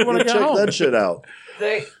place I want to do when I get check home. that shit out.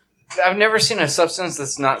 I've never seen a substance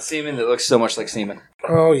that's not semen that looks so much like semen.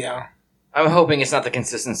 Oh, yeah. I'm hoping it's not the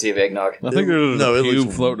consistency of eggnog. I think there's No, a it cube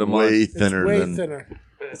looks floating in way mine. thinner Way than. thinner.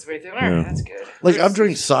 But it's way thinner. Yeah. That's good. Like I've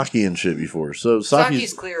drank sake and shit before, so Sake's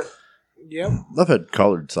sake's. clear. Yep. I've had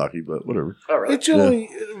colored sake, but whatever. Oh, really? It generally,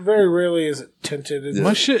 very rarely is it tinted. It's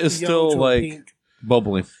My shit is yellow still to a like pink.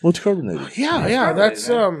 bubbling. Well, it's carbonated. Yeah, It's yeah, carbonated, that's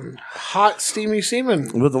man. hot, steamy semen.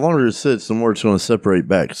 But the longer it sits, the more it's going to separate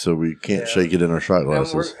back, so we can't shake it in our shot And we're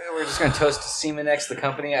glasses. just going to toast Semenex, the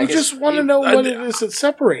company. I We guess just want to know what it is that's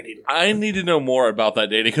separating. I need to know more about that,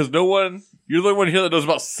 Danny, because you're the only one here that knows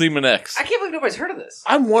about Semen X. I can't believe nobody's heard of this.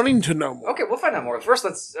 I'm wanting to know more. Okay, we'll find out more. First,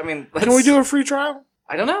 let's Can we do a free trial?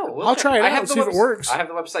 I don't know. I'll try it out, the see if it works. I have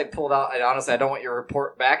the website pulled out, and honestly, I don't want your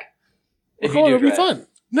report back. If Cool, you it'll do be try it. fun.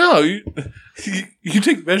 No, you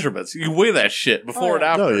take measurements. You weigh that shit before and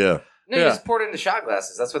after. Oh, yeah. No, you Yeah. just poured it into shot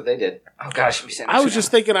glasses. That's what they did. Oh gosh, we I was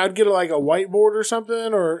just thinking I'd get like a whiteboard or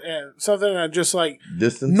something, or something, and I'd just like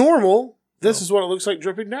Distance? normal. This is what it looks like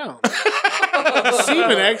dripping down.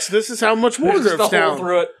 Semen X. This is how much more drips down.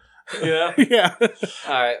 through it. Yeah. Yeah. All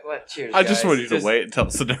right. Well, cheers. I just guys. wanted you to wait and tell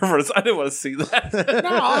us the difference. I didn't want to see that. No,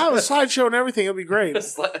 I'll have a slideshow and everything. It'll be great.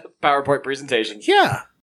 Just let- PowerPoint presentation. Yeah.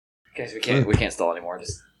 Guys, we can't stall anymore.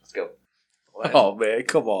 Just let's go. Oh man,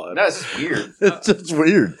 come on. No, it's just weird. It's just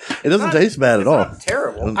weird. It doesn't not- taste bad at It's all. not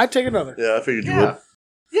terrible. I'd take another. Yeah, I figured you Yeah.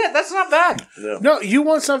 Yeah, that's not bad. would. Yeah. No, you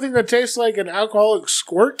want something that tastes like an alcoholic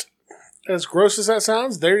squirt? As gross as that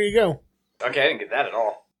sounds, there you go. Okay, I didn't get that at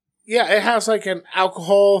all. Yeah, it has like an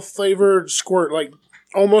alcohol flavored squirt, like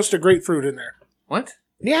almost a grapefruit in there. What?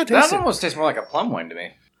 Yeah, it That tastes it. almost tastes more like a plum wine to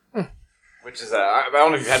me. Which is, I don't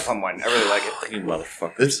know if you've had plum wine. I really like it. You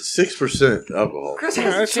motherfucker. It's 6% alcohol. Chris has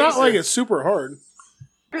Yeah, a it's not chaser. like it's super hard.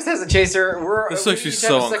 Chris has a chaser. This we makes me each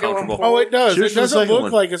so have a second one uncomfortable. forward. Oh, it does. Cheers It to the doesn't second look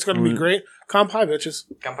one. like it's going to be great. Come pie, bitches.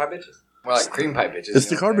 Gum pie bitches? More like cream pie bitches. It's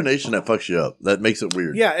the you know what I'm saying? carbonation that fucks you up. That makes it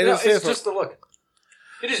weird. Yeah, it No, is. it's just the look.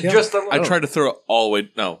 It is Yeah. just the look. I tried to throw it all the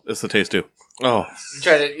way. No, it's the taste too. Oh, You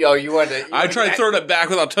tried to, you wanted to. I tried throwing it back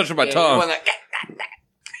without touching my tongue.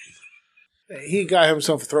 He got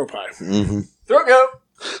himself a throw pie. Mm-hmm. Throw go.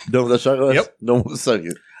 Done with that shot glass? Yep. Don't want to suck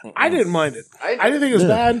it. I didn't mind it. I didn't think it was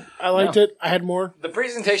bad. I liked it. I had more. The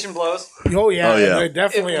presentation blows. Oh yeah, Oh, yeah.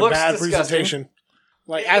 Definitely It a looks bad disgusting. presentation.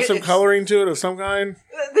 Like add some It's- coloring to it of some kind.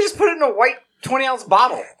 They just put it in a white 20-ounce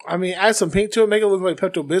bottle. I mean, add some pink to it, make it look like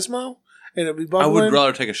Pepto Bismol, and it'll be I bubbling. would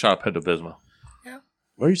rather take a shot of Pepto-Bismol.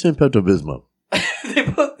 Why are you saying Pepto-Bismol? They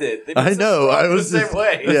both did. They I both know. said I it was the just, same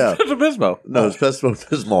way. Yeah. Pepto-Bismol. No, it's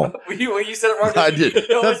Pepto-Bismol. You said it wrong. I did.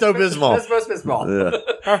 Pepto-Bismol.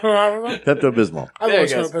 Pepto-Bismol. Yeah. Pepto-Bismol. I There love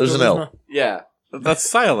you go. some There's an Pepto-Bismol. L. Yeah. That's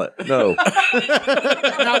silent. No.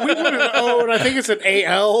 Now we put an O, and I think it's an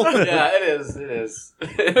AL. Yeah, it is. It is.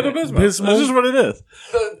 Pepto-Bismol. Bismol. That's just what it is.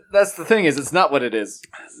 That's the thing is, it's not what it is.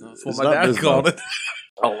 That's It's what my not dad Bismol. called it.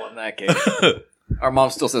 Oh, in that case. Our mom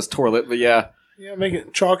still says toilet, but yeah. Yeah, make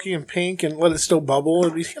it chalky and pink, and let it still bubble.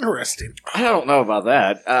 It'd be interesting. I don't know about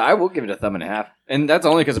that. I will give it a thumb and a half. And that's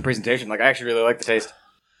only because of presentation. Like, I actually really like the taste.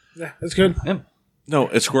 Yeah, that's good. No,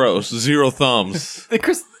 it's gross. 0 thumbs.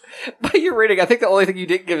 Chris, by your rating, I think the only thing you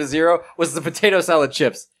didn't give a 0 was the potato salad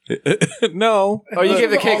chips. No. Oh, you gave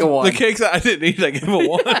the cake a 1. The cakes I didn't eat, I gave a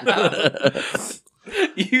 1.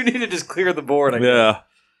 You need to just clear the board, I guess. Yeah.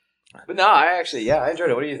 But no, I enjoyed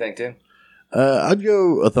it. What do you think, Tim? I'd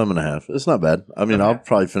go a thumb and a half. It's not bad. I mean, I'll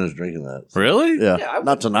probably finish drinking that. Really? Yeah. Yeah, I would-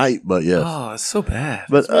 Not tonight, but yes. Oh, it's so bad.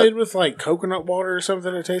 But It's made with like coconut water or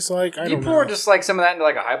something. It tastes like I You don't pour know. just like some of that into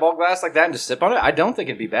like a highball glass like that and just sip on it? I don't think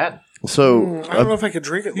it'd be bad. so I don't know if I could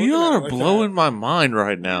drink it. You looking at are it like blowing my mind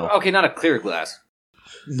right now. Okay, not a clear glass.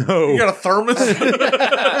 no. You got a thermos? I could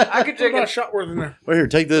that. drink What about it. shot worth in there? Well, here,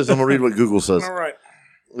 take this. I'm gonna read what Google says. All right.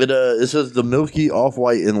 It says the milky,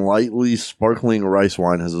 off-white, and lightly sparkling rice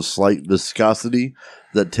wine has a slight viscosity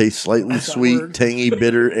that tastes slightly That's that sweet, word. tangy,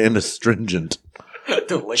 bitter, and astringent.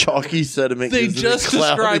 Chalky sediment. They gives it a just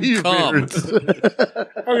cloudy described cum. appearance.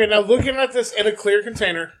 Okay, now looking at this in a clear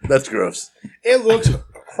container, That's gross. it looks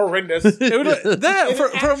horrendous. It would, that It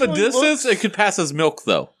from a actually distance, looks- it could pass as milk,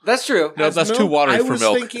 though. That's true. No, As that's too milk, watery I for was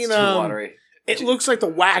milk. thinking, It's too watery. it looks like the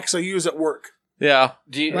wax I use at work. Yeah.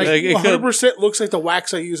 Do you, Like it could- 100% looks like the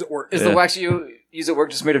wax I use at work. is Yeah. the wax you use at work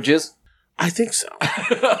just made of jizz? I think so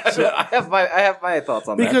I have my thoughts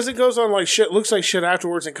on that. because it goes on like shit. Looks like shit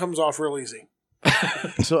afterwards and comes off real easy.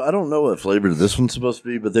 So I don't know what flavor this one's supposed to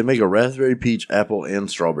be, but they make a raspberry, peach, apple, and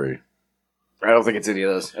strawberry. I don't think it's any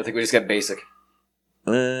of those. I think we just got basic.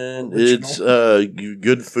 And Original. it's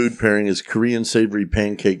good food pairing is Korean savory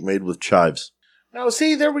pancake made with chives. Now,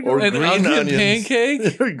 see, there we go. Or An green onion onions.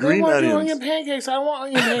 pancake? Green I want onions. onion pancakes. I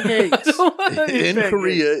want onion pancakes. In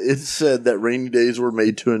Korea, it's said that rainy days were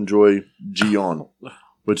made to enjoy jeon,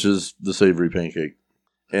 which is the savory pancake,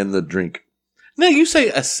 and the drink. No, you say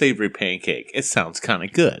a savory pancake. It sounds kind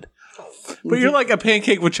of good. But you're like a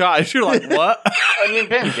pancake with chives. You're like, what? Onion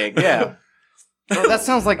pancake, yeah. Well, that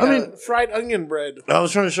sounds like Fried onion bread. I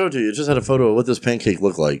was trying to show it to you. It just had a photo of what this pancake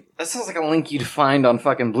looked like. that sounds like a link you'd find on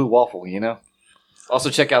fucking Blue Waffle, you know? Also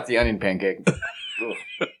check out the onion pancake.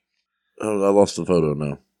 Oh, I lost the photo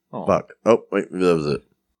now. Oh. Fuck. Oh, wait, maybe that was it.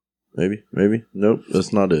 Maybe. Nope,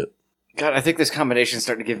 that's not it. God, I think this combination is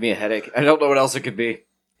starting to give me a headache. I don't know what else it could be.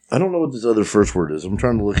 I don't know what this other first word is. I'm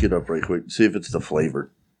trying to look it up right quick, see if it's the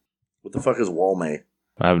flavor. What the fuck is Walmay?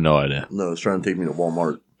 I have no idea. No, it's trying to take me to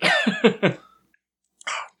Walmart.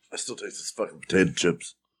 I still taste this fucking potato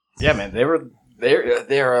chips. Yeah, man,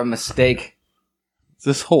 they're a mistake.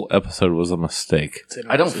 This whole episode was a mistake.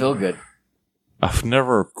 I don't feel good. I've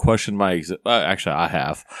never questioned my actually, I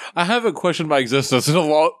have. I haven't questioned my existence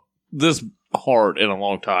this hard in a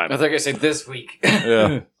long I time. think I say this week.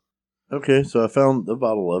 Yeah. Okay, so I found the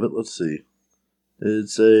bottle of it. Let's see.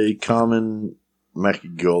 It's a common Mackie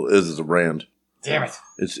Gold. This is a brand. Damn it.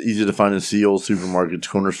 It's easy to find in Seal, supermarkets,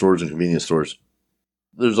 corner stores, and convenience stores.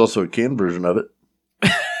 There's also a canned version of it,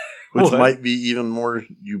 which What? might be even more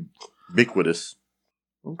ubiquitous.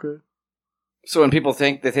 Okay. So when people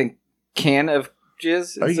think, they think can of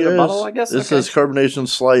jizz I instead of bottle, I guess? It Okay. says carbonation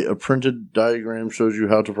slight. A printed diagram shows you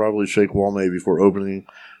how to properly shake Walmay before opening.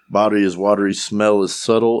 Body is watery. Smell is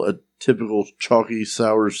subtle. A typical chalky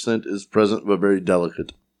sour scent is present but very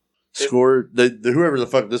delicate. Score whoever the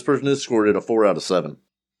fuck this person is scored it a 4 out of 7.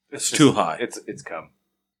 It's too high. It's cum.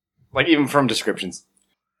 Like even from descriptions.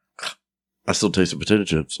 I still taste the potato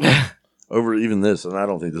chips over even this, and I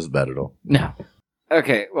don't think this is bad at all. No.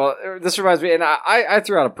 Okay, well, this reminds me, and I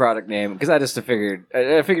threw out a product name because I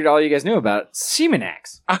figured all you guys knew about it.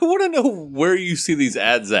 Semenax. I want to know where you see these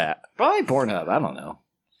ads at. Probably Pornhub. I don't know.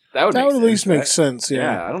 That would That would at least make right? sense,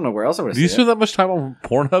 Yeah. yeah. I don't know where else I would have Do you seen spend that much time on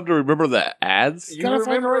Pornhub to remember the ads? You Gotta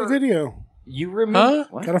find the right remember- video. You remember? Huh?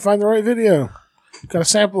 What? Gotta find the right video. Gotta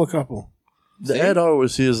sample a couple. The ad I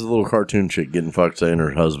always see is a little cartoon chick getting fucked saying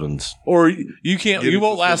her husband's. Or you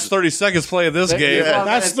won't last 30 seconds playing this game. Yeah.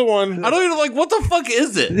 That's the one. I don't even like, what the fuck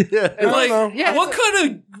is it? Yeah. Like, know. Yeah, what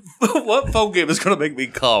kind of, what phone game is going to make me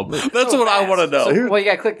come? That's what I want to know. So here- Well, you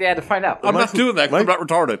gotta click the ad to find out. I'm not doing that 'cause I'm not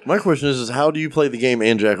retarded. My question is how do you play the game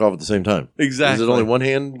and jack off at the same time? Exactly. Is it only one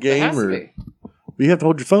hand It game has to or be. you have to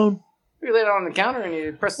hold your phone? You lay it on the counter and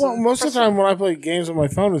you press. Well, most of the time when I play games on my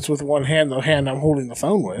phone, it's with one hand, the hand I'm holding the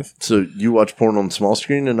phone with. So you watch porn on small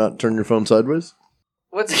screen and not turn your phone sideways?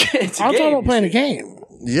 What's it's a I'm game, talking about you playing a see. game.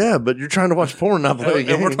 Yeah, but you're trying to watch porn, not play a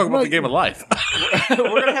game. And we're talking about the game of life. We're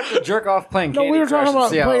gonna have to jerk off playing. No, Candy we were Crush talking and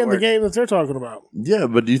about see how it playing the works. game that they're talking about. Yeah,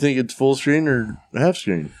 but do you think it's full screen or half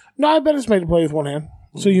screen? No, I bet it's made to play with one hand.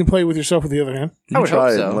 So you can play with yourself with the other hand. You I would try hope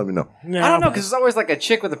it so. and let me know. Yeah, I don't know because it's always like a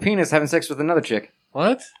chick with a penis having sex with another chick.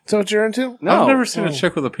 What? Is that what you're into? No, I've never seen a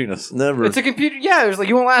chick with a penis. Never. It's a computer. Yeah, it's like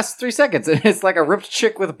you won't last 3 seconds. It's like a ripped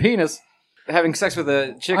chick with a penis having sex with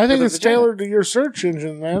a chick. I think with it's a vagina. tailored to your search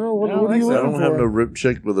engine, man. What I don't are you think so. I looking don't have for? no ripped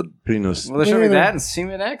chick with a penis. Well, they showed me neither. that and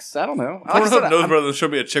Semen X. I don't know. Like I said, Pornhub knows better than show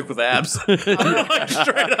me a chick with abs. Like,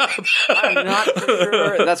 straight up. I'm not for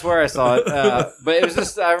sure. That's where I saw it. But it was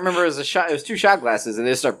just, I remember it was a shot. It was 2 shot glasses, and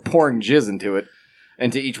they just start pouring jizz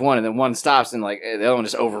into each one, and then one stops, and like the other one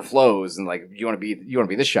just overflows, and like you want to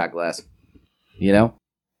be this shot glass, you know.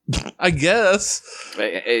 I guess.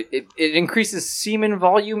 It increases semen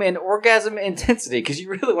volume and orgasm intensity because you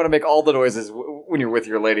really want to make all the noises when you're with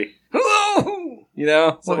your lady. You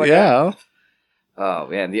know, something like that. Oh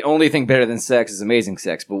man, the only thing better than sex is amazing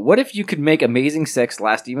sex. But what if you could make amazing sex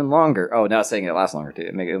last even longer? Oh, now saying it lasts longer too.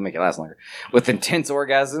 It'll make it last longer with intense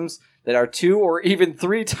orgasms that are 2 or even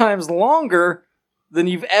 3 times longer than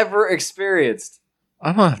you've ever experienced.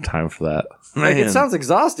 I don't have time for that. Like, Man, it sounds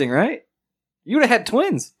exhausting, right? You would have had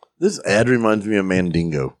twins. this ad reminds me of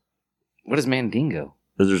Mandingo. What is Mandingo?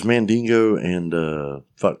 There's Mandingo and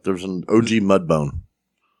there's an OG Mudbone.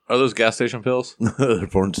 Are those gas station pills? They're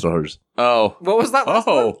porn stars. Oh. What was that? last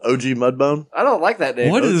one? Oh. OG Mudbone? I don't like that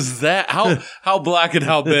name. What is that? How black and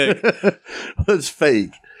how big? It's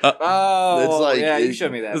fake. Oh, It's like- yeah, you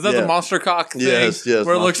showed me that. Is that Yeah. the monster cock thing? Yes,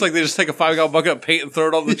 Where it looks like they just take a 5-gallon bucket of paint and throw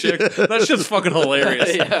it on the chick? That shit's fucking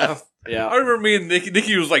hilarious. yeah, I yeah. remember me and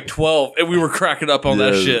Nikki was like 12, and we were cracking up on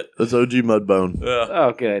that Yeah, shit. That's OG Mudbone. Yeah.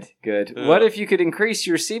 Oh, good. Yeah. What if you could increase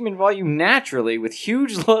your semen volume naturally with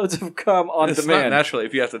huge loads of cum on It's not demand? naturally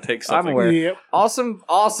if you have to take I'm something. aware. Yep.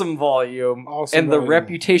 Awesome volume, Awesome and the volume.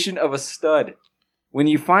 reputation of a stud. When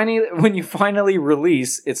you finally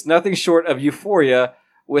release, it's nothing short of euphoria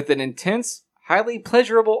with an intense, highly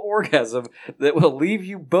pleasurable orgasm that will leave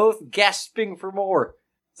you both gasping for more.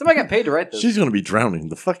 Somebody got paid to write this. She's going to be drowning.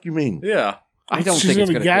 The fuck you mean? Yeah. I don't She's think it's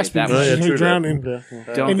gonna going be to gasping. that Oh, much. yeah, She's gonna be true drowning. Don't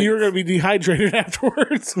And think you're going to be dehydrated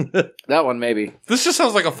afterwards. that one maybe. This just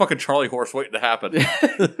sounds like a fucking Charlie horse waiting to happen.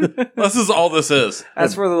 This is all this is.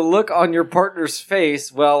 As for the look on your partner's face,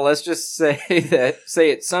 well, let's just say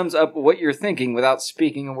it sums up what you're thinking without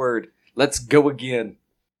speaking a word. Let's go again.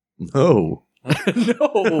 No.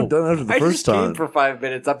 No. Done after the I first just came time. for 5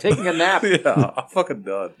 minutes. I'm taking a nap. Yeah, I'm fucking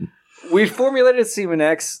done. We formulated Semen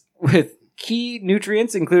X with key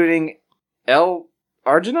nutrients, including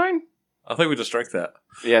L-arginine. I think we just drank that.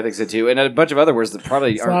 Yeah, I think so too, and a bunch of other words that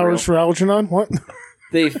probably aren't real. Flowers for Algernon? What?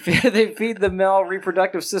 They feed the male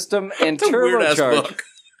reproductive system and It's a weird ass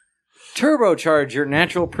turbocharge book. your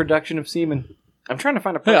natural production of semen. I'm trying to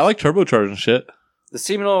find a place. Hey, I like turbocharging shit. The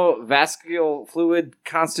seminal vascular fluid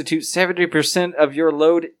constitutes 70% of your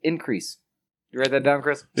load increase. You write that down,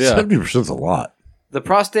 Chris? Yeah. 70% is a lot. The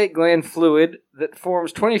prostate gland fluid that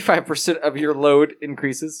forms 25% of your load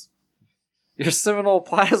increases. Your seminal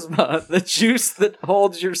plasma, the juice that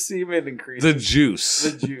holds your semen, increases. The juice.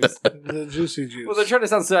 The juice. The juicy juice. Well, they're trying to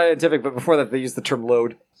sound scientific, but before that, they used the term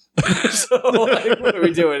load. So, like, what are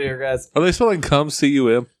we doing here, guys? Are they spelling cum,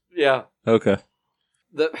 C-U-M? Yeah. Okay.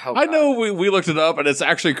 God. I know we looked it up and it's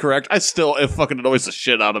actually correct. It fucking annoys the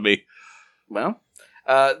shit out of me. Well,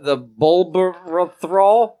 the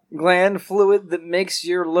bulbourethral gland fluid that makes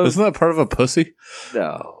your load. Isn't that part of a pussy?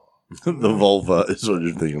 No. The vulva is what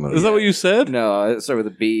you're thinking of. Is that what you said? No, it started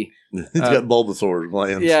with a B. It's got Bulbasaur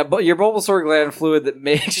glands. Yeah, but your Bulbasaur gland fluid that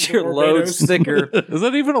makes your loads Barbados. thicker. Is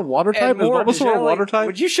that even a water type? and Is more Bulbasaur a jelly- water type?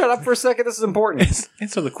 Would you shut up for a second? This is important.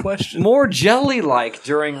 Answer the question. More jelly-like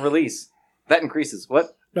during release. That increases.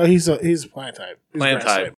 What? No, he's a plant type. He's Plant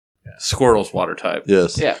grass type. Squirrel's water type.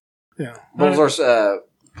 Yes. Yeah. Yeah. Bulbasaur's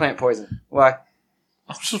plant poison. Why? I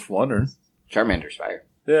was just wondering. Charmander's fire.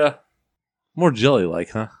 Yeah. More jelly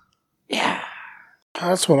like, huh? Yeah.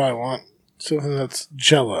 That's what I want. Something that's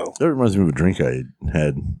Jello. That reminds me of a drink I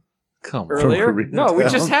had. Come on. Earlier? Korea No, we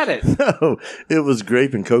Town. just had it. No, it was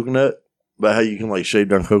grape and coconut about how you can like shave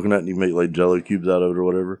down coconut and you make like Jello cubes out of it or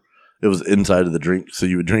whatever. It was inside of the drink, so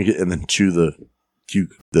you would drink it and then chew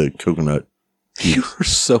the coconut. You are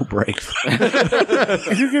so brave.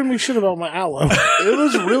 You're giving me shit about my aloe. It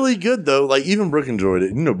was really good though. Like even Brooke enjoyed it.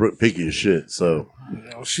 You know, Brooke picky as shit. So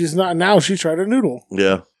No, she's not now. She tried a noodle.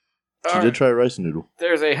 yeah, she All did right. try a rice noodle.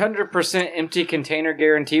 There's a 100% empty container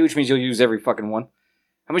guarantee, which means you'll use every fucking one.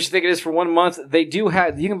 How much you think it is for 1 month? They do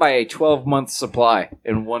have. You can buy a 12-month supply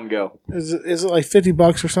in one go. Is it like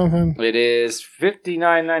 $50 or something? It is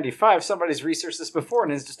 $59.95. Somebody's researched this before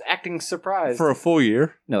and is just acting surprised. For a full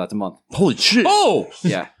year? No, that's a month. Holy shit! Oh!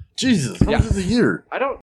 Yeah, Jesus, how much is a year? I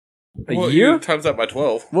don't. A Well, year? you times that by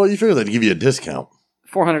 12. Well, you figure they'd give you a discount.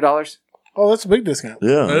 $400. Oh, that's a big discount.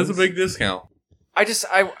 Yeah, That is a big discount. I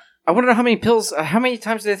want to know how many pills. How many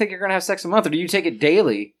times do they think you're gonna have sex a month, or do you take it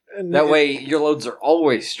daily? And That way, your loads are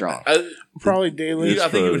always strong. probably daily. I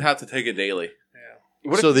think for- you would have to take it daily.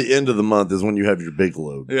 What So the end of the month is when you have your big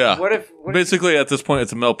load. Yeah. What if? Basically, at this point,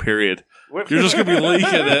 it's a male period. What if You're just gonna be leaking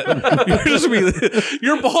it. You're just gonna be.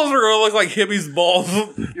 Your balls are gonna look like Hippie's balls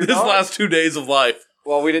his dog? last 2 days of life.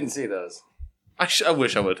 Well, we didn't see those. I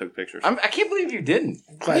wish I would have took pictures. I can't believe you didn't.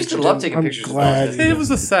 I Glad used to you love didn't. taking I'm pictures. of glad dogs. you It was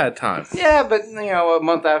a sad time. Yeah, but a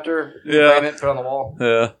month after, Yeah. frame it, put it on the wall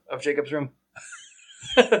Yeah. of Jacob's room.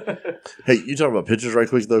 Hey, you talk about pictures right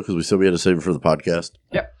quick though, because we said we had to save it for the podcast.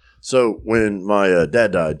 Yep. So when my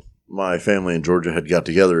dad died, my family in Georgia had got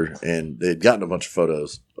together and they had gotten a bunch of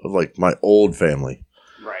photos of like my old family.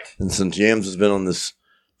 Right. And since Yams has been on this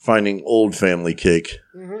finding old family kick,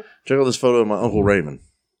 check out this photo of my Uncle Raymond.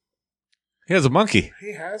 He has a monkey.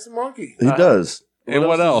 He has a monkey. He does. And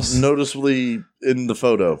what else? is noticeably in the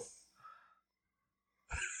photo.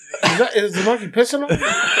 Is the monkey pissing on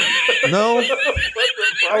him? No.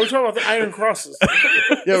 Oh, we're talking about the iron crosses.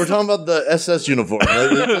 Yeah, we're talking about the SS uniform.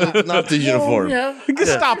 It's not the uniform. Oh, yeah.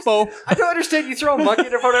 Gestapo. I don't understand. You throw a monkey in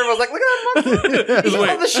front of everyone's like, look at that monkey. He's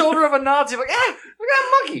on the shoulder of a Nazi. Like, look at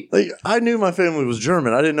that monkey. Like I knew my family was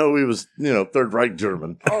German. I didn't know he was, Third Reich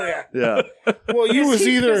German. Oh, yeah. Yeah. Well, you was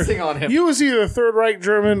He either pissing on him. you was either Third Reich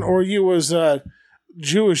German or you was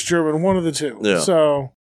Jewish German, one of the two. Yeah.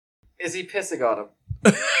 So Is he pissing on him?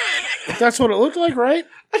 that's what it looked like, right?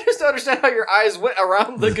 I just don't understand how your eyes went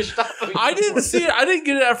around the Gestapo. I didn't see it. I didn't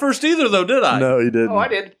get it at first either, though, did I? No, he didn't. Oh, I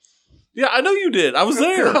did. Yeah, I know you did. I was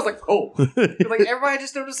there. I was like, oh. Like, everybody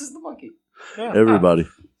just notices the monkey. Everybody.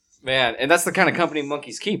 Man, and that's the kind of company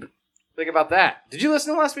monkeys keep. Think about that. Did you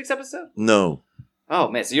listen to last week's episode? No. Oh,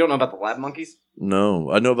 man, so you don't know about the lab monkeys?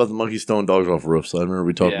 No. I know about the monkeys throwing dogs off roofs. I remember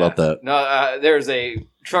we talked Yeah. about that. No, there's a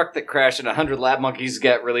truck that crashed and 100 lab monkeys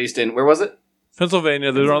get released in, where was it?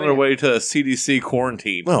 Pennsylvania, they're on their way to CDC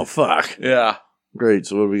quarantine. Oh, fuck. Yeah. Great.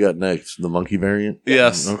 So what do we got next? The monkey variant?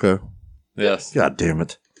 Yes. Okay. Yes. God damn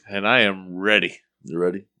it. And I am ready. You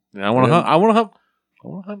ready? And I want to hunt. I want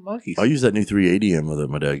to hunt monkeys. I'll use that new 380 ammo that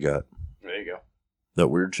my dad got. There you go. That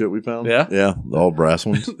weird shit we found? Yeah? Yeah. The all brass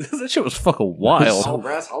ones. That shit was fucking wild. All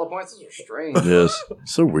brass hollow points, those are strange. Yes.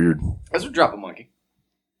 So weird. Let's drop a monkey.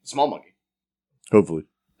 Small monkey. Hopefully.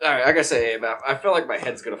 All right, I gotta say, I feel like my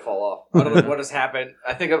head's gonna fall off. I don't know what has happened.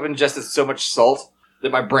 I think I've ingested so much salt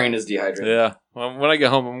that my brain is dehydrated. Yeah. When I get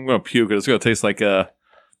home, I'm going to puke. It's going to taste like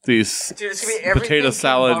these Dude, it's gonna be everything potato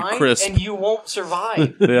salad combined, crisp. and you won't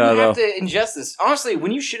survive. Yeah, I you know. have to ingest this. Honestly,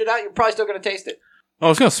 when you shit it out, you're probably still gonna taste it. Oh,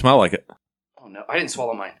 it's going to smell like it. Oh no, I didn't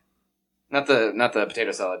swallow mine. Not the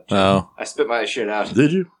potato salad. Oh. I spit my shit out.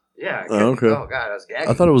 Did you? Yeah. I Oh, okay. Oh god, I was gagging.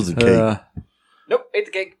 I thought it was the cake. Nope, ate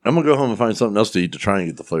the cake. I'm going to go home and find something else to eat to try and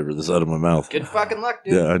get the flavor of this out of my mouth. Good fucking luck,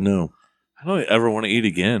 dude. Yeah, I know. I don't ever want to eat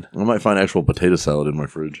again. I might find actual potato salad in my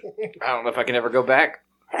fridge. I don't know if I can ever go back.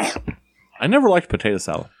 I never liked potato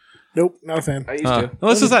salad. Nope, not a fan. I used to.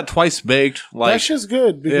 Unless it's that twice baked. Like, That's just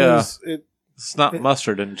good because it's not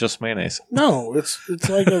mustard and just mayonnaise. it's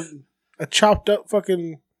like a chopped up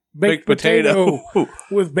fucking baked potato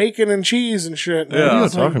with bacon and cheese and shit. Yeah. What are you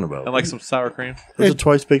It's like talking about? And like some sour cream. It's a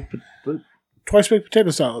twice baked. twice baked potato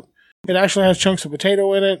salad. It actually has chunks of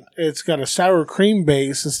potato in it. It's got a sour cream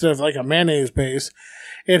base instead of like a mayonnaise base.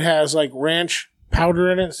 It has like ranch powder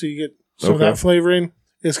in it, so you get some of Okay. that flavoring.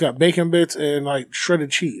 It's got bacon bits and like shredded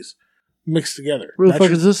cheese mixed together. Where the That's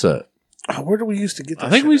fuck is this at? where do we used to get that? I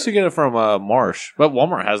think shit we used at? to get it from Marsh, but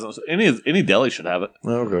Walmart hasn't. Any deli should have it.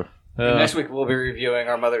 Oh, okay. Next week we'll be reviewing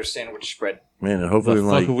our mother's sandwich spread. Man, and hopefully,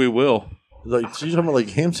 The fuck we will. so you talking about like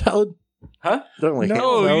ham salad? Huh? Talking like No. ham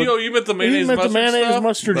Oh, salad? you meant the He mayonnaise meant the mustard mayonnaise, stuff?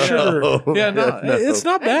 mustard, sugar. No. Yeah, no, it's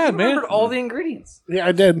not bad, You man. remembered all the ingredients. Yeah,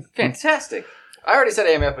 I did. Fantastic. I already said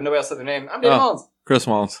AMF, but nobody else said their name. I'm Dave Oh. Mullins. Chris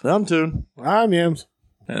Mullins. I'm tuned. I'm Yams.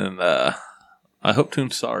 And I hope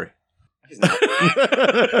Toon's sorry. He's not.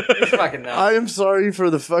 He's fucking not. I am sorry for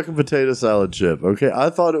the fucking potato salad chip. Okay, I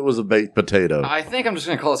thought it was a baked potato. I think I'm just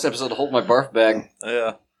going to call this episode "Hold My Barf Bag"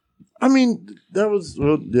 Yeah. I mean, that was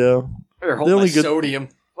yeah. or "Hold The My only good- Sodium."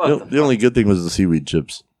 What The, the the only good thing was the seaweed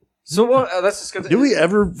chips. So what? Let's just go. Did we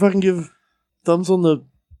ever fucking give thumbs on the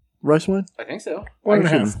rice wine? I think so.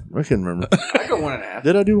 1.5. I can't remember. I go 1.5.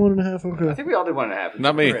 Did I do 1.5? I Okay. think we all did 1.5.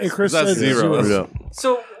 Not me. Hey, Chris That's said 0. Yeah.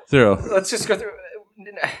 So 0. let's just go through.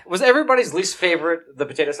 Was everybody's least favorite the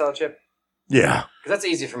potato salad chip? Yeah. Because that's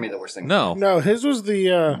easy for me. The worst thing. No. No, his was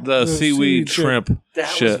The seaweed chip. shrimp that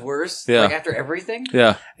shit. was worse. Yeah. Like after everything.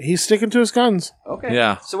 Yeah. He's sticking to his guns. Okay.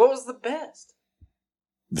 Yeah. So what was the best?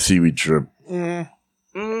 The seaweed shrimp. That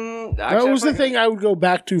was the thing I would go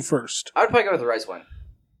back to first. I would probably go with the rice one.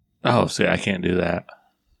 Oh, see, I can't do that.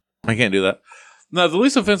 I can't do that. No, the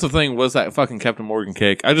least offensive thing was that fucking Captain Morgan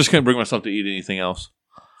cake. I just couldn't bring myself to eat anything else.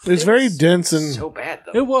 It's very dense and So bad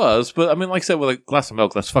though. It was, but I mean, like I said, with a glass of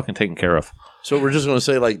milk, that's fucking taken care of. So we're just gonna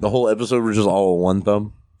say like the whole episode was just all one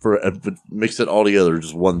thumb for mix it all together,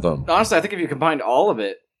 just one thumb. Honestly, I think if you combined all of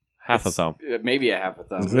it, Half a thumb. maybe a half a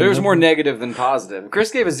thumb. Mhm. There's more negative than positive. Chris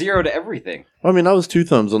gave a 0 to everything. I mean, I was 2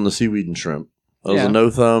 thumbs on the seaweed and shrimp. I was Yeah. a no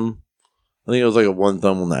thumb. I think it was like a 1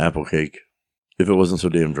 thumb on the apple cake, if it wasn't so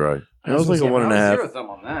damn dry. I was like a Yeah, one and a I was half. 0 thumb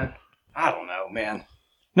on that. I don't know, man.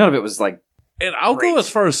 None of it was like. And I'll Great. go as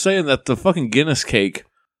far as saying that the fucking Guinness cake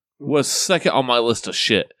was second on my list of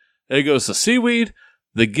shit. It goes the seaweed,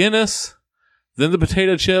 the Guinness, then the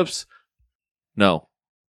potato chips. No.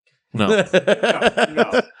 No.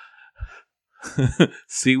 No.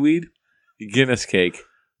 Seaweed, Guinness cake,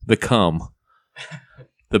 the cum,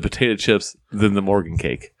 the potato chips, then the Morgan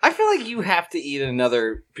cake. I feel like you have to eat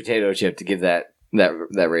another potato chip to give that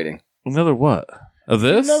rating. Another what? Of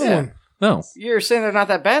this? another Yeah. one. No. You're saying they're not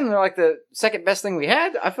that bad, and they're like the second best thing we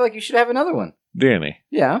had. I feel like you should have another one. Danny.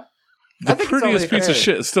 Yeah. The I think it's prettiest only piece of fair.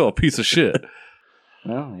 shit is still a piece of shit.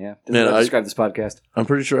 Well, yeah. Man, Doesn't I- describe this podcast. I'm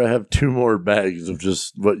pretty sure I have 2 more bags of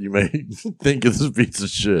just what you may think is a piece of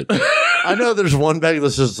shit. I know there's one bag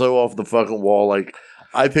that's just so off the fucking wall. Like,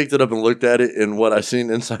 I picked it up and looked at it, and what I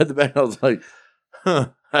seen inside the bag, I was like, huh,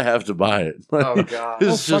 I have to buy it. Oh god.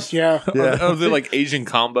 It's Oh, just, fuck yeah. yeah. Are they like Asian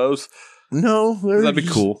combos? No, they're That'd be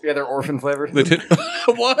just- cool. Yeah, they're orphan flavored. They did-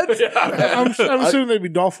 what? I'm assuming they'd be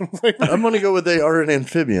dolphin flavored. I'm gonna go with they are an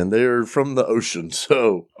amphibian. They are from the ocean,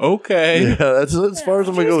 so Okay. yeah, that's as far as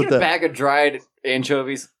I'm Did gonna you go just with get a that. bag of dried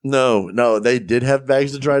anchovies? No, they did have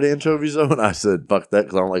bags of dried anchovies though, and I said fuck that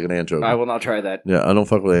because I don't like an anchovy. I will not try that. Yeah, I don't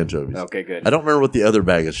fuck with anchovies. Okay, good. I don't remember what the other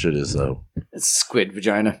bag of shit is though. It's squid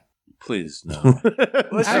vagina. Please, no.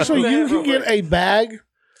 Actually, you can get a bag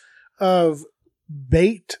of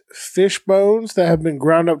baked fish bones that have been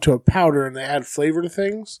ground up to a powder and they add flavor to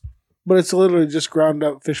things, but it's literally just ground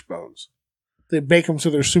up fish bones. They bake them so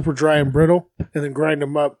they're super dry and brittle and then grind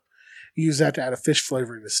them up. Use that to add a fish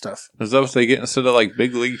flavoring to stuff. Is that what they get instead of like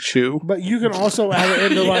Big League Chew? But you can also add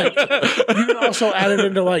it into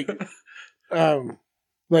like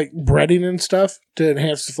breading and stuff to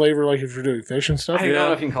enhance the flavor, like if you're doing fish and stuff. I don't Yeah.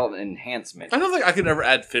 know if you can call it an enhancement. I don't think I could ever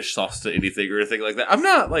add fish sauce to anything or anything like that. I'm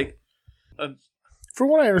not like. From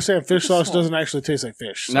what I understand, fish sauce Small. doesn't actually taste like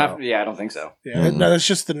fish. So. Yeah, I don't think so. Yeah, no, that's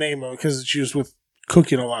just the name of it because it's used with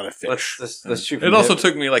cooking a lot of fish. Let's shoot. It from also the hip.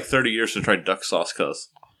 took me like 30 years to try duck sauce because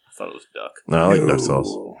I thought it was duck. No, I like duck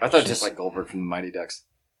sauce. I thought just like Goldberg from the Mighty Ducks,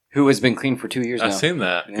 who has been clean for 2 years now. I've seen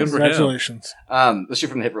that. Yeah. Good for him. Congratulations. Let's shoot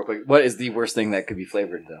from the hip real quick. What is the worst thing that could be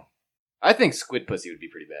flavored though? I think squid pussy would be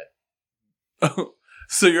pretty bad.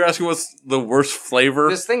 So you're asking what's the worst flavor?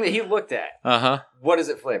 This thing that he looked at, Uh huh. what is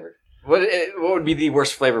it flavored? What would be the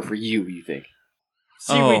worst flavor for you? You think?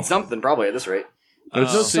 Seaweed Oh. something probably at this rate.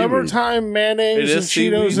 There's no Uh, seaweed. Summertime mayonnaise It and is Cheetos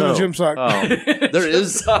seaweed? and a No. gym sock. Oh. There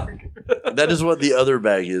is- That is what the other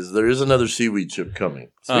bag is. There is another seaweed chip coming,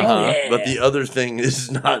 Uh-huh. but the other thing is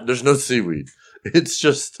not. There's no seaweed. It's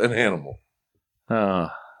just an animal. Oh.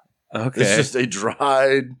 Okay. It's just a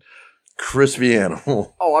dried, crispy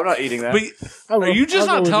animal. Oh, I'm not eating that. But are you just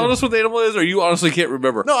not telling us? us what the animal is, or you honestly can't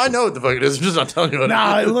remember? No, I know what the fuck it is. I'm just not telling you what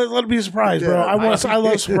Nah, it is. let it be a surprise, bro. Yeah. I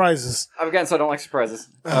love surprises. I've gotten so I don't like surprises.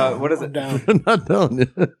 What is I'm it? down. I'm not telling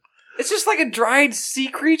you. It's just like a dried sea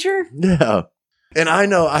creature. Yeah. And I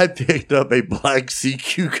know I picked up a black sea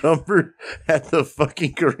cucumber at the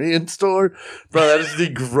fucking Korean store. Bro, that is the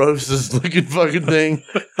grossest looking fucking thing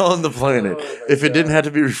on the planet. If it didn't have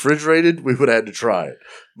to be refrigerated, we would have had to try it.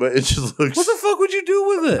 But it just looks, What the fuck would you do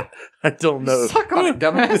with it? I don't know. Suck on it,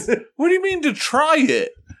 dumbass. What do you mean to try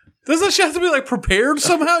it? Does that shit have to be like prepared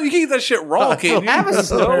somehow? You can eat that shit raw, can't you? Have a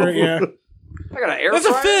stove. Yeah. I got an air That's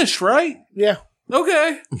fryer. a fish, right? Yeah.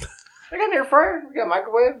 Okay. I got an air fryer. We got a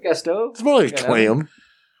microwave. We got a stove. It's more like a Yeah. clam.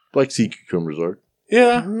 Black sea cucumbers are.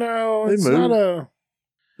 Yeah. No, They it's move. not a.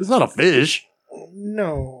 It's not a fish.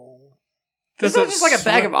 No. It's not just like a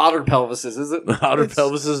bag of otter pelvises, is it? Otter It's-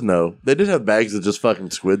 pelvises, no. They did have bags of just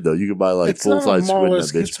fucking squid though. You could buy like It's not a full size squid in that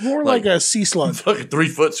mollusk. bitch. It's more like a sea slug. fucking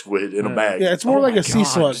 3-foot squid in a bag. Yeah, it's more like a sea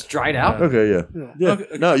slug. Just dried out. Okay, yeah.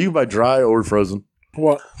 No, you can buy dry or frozen.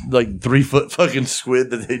 What? Like 3-foot fucking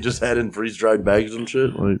squid that they just had in freeze dried bags and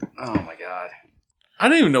shit. Like, Oh my god. I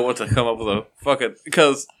didn't even know what to come up with a fucking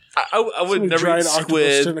because I would Some never dried eat octopus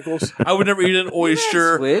squid. tentacles. I would never eat an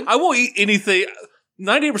oyster. squid. I won't eat anything.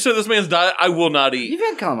 98% of this man's diet, I will not eat. You've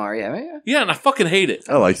had calamari, haven't you? Yeah, and I fucking hate it.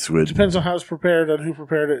 I like squid. Depends on how it's prepared and who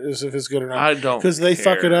prepared it, is if it's good or not. I don't Because they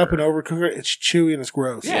fuck it care. up and overcook it. It's chewy and it's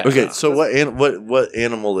gross. Yeah. Okay, so what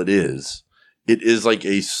animal it is? It is like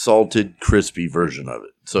a salted, crispy version of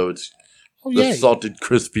it. So it's Oh, the yeah. salted,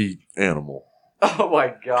 crispy animal. Oh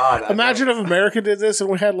my god. Imagine if America did this and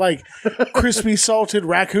we had like crispy salted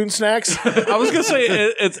raccoon snacks. I was gonna say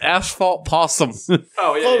it's asphalt possum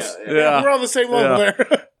Oh yeah. Close. Yeah, yeah. Yeah. We're on the same level Yeah.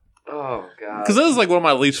 there. Oh god. because that is like one of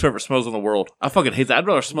my least favorite smells in the world. I fucking hate that. I'd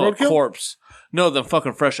rather smell Roadkill? a corpse than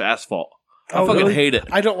fucking fresh asphalt. I Oh, fucking really? hate it.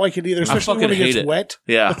 I don't like it either, especially fucking when it hate gets it. wet.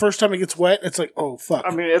 Yeah. The first time it gets wet, it's like, oh, fuck. I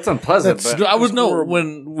mean, it's unpleasant, That's- but I would It's know horrible.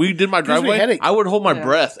 when we did my Gives me a driveway. headache. I would hold my Yeah.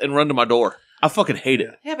 breath and run to my door. I fucking hate it.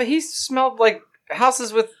 yeah, but he smelled like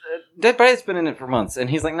houses with dead bodies been in it for months, and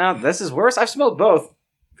he's like, "No, this is worse. I've smelled both.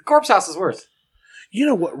 The corpse house is worse." You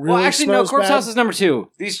know what really Well, actually, no. smells Corpse bad? house is number 2.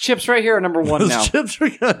 These chips right here are number 1 Those now. chips are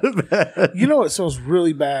kind of bad. You know what smells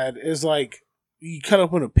really bad is like you cut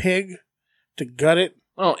open a pig to gut it,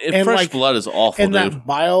 Oh, And, fresh like- blood is awful, and dude. that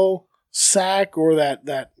bile sack or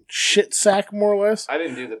that shit sack, more or less, I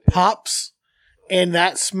didn't do the pops, and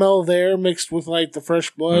that smell there mixed with like the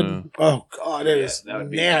fresh blood. Mm. Oh god, it Yeah, is that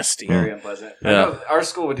would be nasty. very unpleasant. I Yeah. know our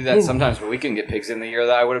school would do that sometimes, but we couldn't get pigs in the year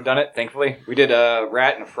that I would have done it. Thankfully, we did a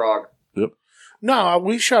rat and a frog. No,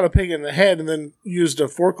 we shot a pig in the head and then used a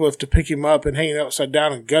forklift to pick him up and hang him upside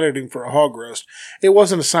down and gutted him for a hog roast. It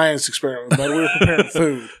wasn't a science experiment, but we were preparing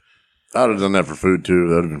food. I would have done that for food too.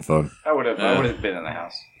 That would have been fun. I would have been in the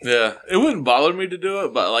house. Yeah, it wouldn't bother me to do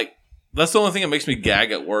it, but like that's the only thing that makes me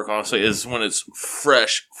gag at work. Honestly, is when it's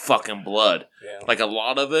fresh fucking blood. Yeah. Like a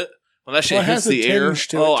lot of it when that shit Well, it hits has a the air. tinge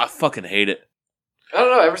to Oh, it. I fucking hate it. I don't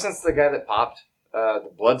know. Ever since the guy that popped,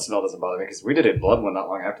 the blood smell doesn't bother me because we did a blood one not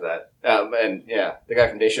long after that. And yeah, the guy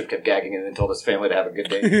from Day Shift kept gagging and then told his family to have a good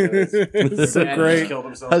day. It's so And he great. just killed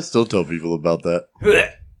himself. I still tell people about that.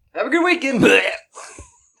 Have a good weekend.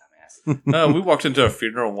 We walked into a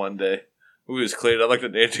funeral one day. We was cleaning. I looked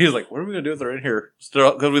at Angie. He's like, "What are we gonna do if they're in here?"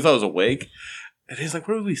 Because we thought it was awake. And he's like,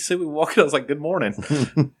 "Where do we sit?" We walk in. I was like, "Good morning,"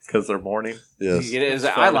 because they're mourning. Yes. It is,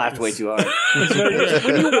 I laughed way too hard.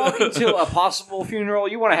 When you walk into a possible funeral,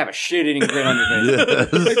 you want to have a shit-eating grin on your face.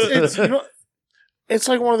 It's you know, it's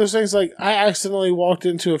like one of those things. Like I accidentally walked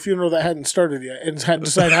into a funeral that hadn't started yet and hadn't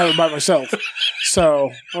decided how to by myself. So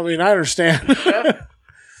I mean, I understand.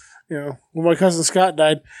 You know, when my cousin Scott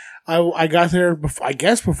died, I got there. I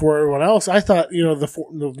guess before everyone else. I thought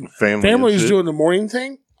the family and was shit. doing the morning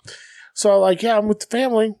thing. So like, yeah, I'm with the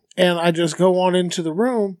family, and I just go on into the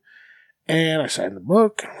room, and I sign the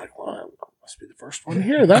book. And I'm like, well, I must be the first one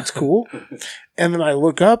here. That's cool. And then I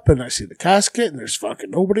look up and I see the casket, and there's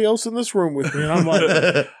fucking nobody else in this room with me. And I'm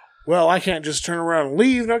like, well, I can't just turn around and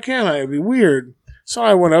leave, now can I? It'd be weird. So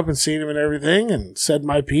I went up and seen him and everything, and said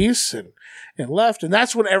my piece, and left. And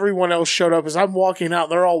that's when everyone else showed up. As I'm walking out,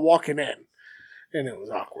 they're all walking in. And it was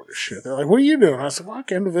awkward as shit. They're like, what are you doing? I said, well, I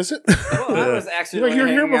came to visit. Well, I was accidentally You're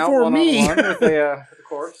here hanging out before me. one-on-one with the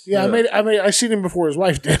corpse. Yeah, I seen him before his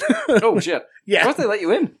wife did. Oh, shit. Yeah. Why don't they let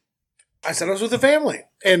you in? I said I was with the family.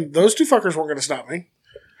 And those two fuckers weren't going to stop me.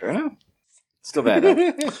 Fair enough. Still bad,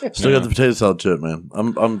 though. Still got the potato salad chip, man.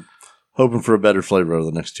 I'm hoping for a better flavor of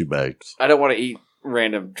the next 2 bags. I don't want to eat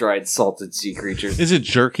random dried salted sea creatures. Is it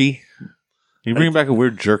jerky? You bring back a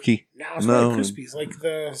weird jerky? No, it's No. probably Krispies, like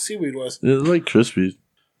the seaweed was. It's like crispy.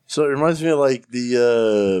 So it reminds me of like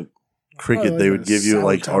the cricket Oh, they like would a give you salad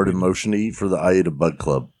like Art in topping. Motion to eat for the I Ate a Bug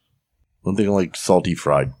Club. I'm thinking like salty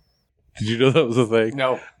fried. Did you know that was a thing?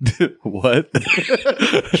 No. What?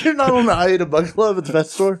 You're not on the I Ate a Bug Club at the pet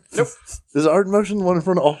store? Nope. Is Art in Motion the one in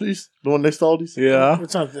front of Aldi's? The one next to Aldi's? Yeah.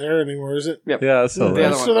 It's not there anymore, is it? Yeah, that's so The right.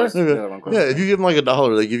 other Still one. there? Was, the other one. Yeah, if you give them like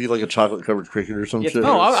 $1, they give you like a chocolate covered cricket or some Yes. shit.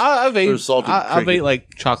 No, I've ate. There's salted I've cricket. ate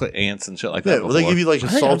like chocolate ants and shit like that. Yeah, well, they before. give you like a I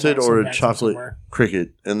think I salted bought or some a back from chocolate somewhere. cricket,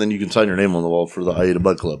 and then you can sign your name on the wall for the I Ate a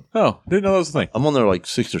Bug Club. Oh, didn't know that was a thing. I'm on there like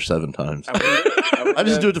 6 or 7 times. I I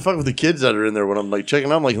just do it to fuck with the kids that are in there when I'm like checking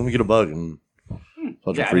out. I'm like, let me get a bug, and I'll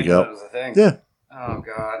Yeah, just I freak didn't know out. that was a thing. Yeah, Oh,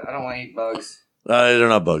 God. I don't want to eat bugs. they're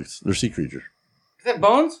not bugs. They're sea creatures. Is that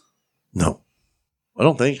bones? No, I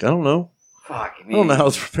don't think. I don't know. Fuck me. I don't know how I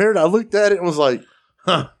was prepared. I looked at it and was like,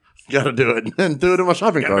 huh, gotta do it. And threw it in my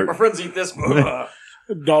shopping My cart. friends eat this.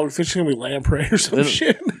 Dogfish gonna be lamprey or some Then-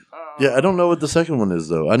 shit. Yeah, I don't know what the second one is,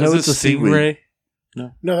 though. I know Is it's a it seaweed. stingray?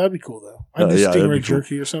 No, that'd be cool though. I do yeah, that'd stingray be cool.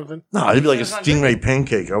 jerky or something. No, it'd be like a It's not stingray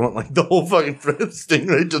pancake. I want like the whole fucking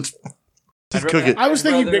stingray. Just cook it. I was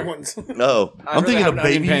thinking rather- big ones. No, I'm thinking of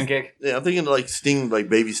baby. pancake. Yeah, I'm thinking like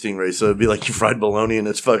baby stingray. So it'd be like you fried bologna and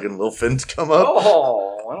its fucking little fins come up.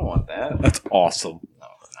 Oh, I don't want that. That's awesome.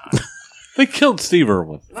 They killed Steve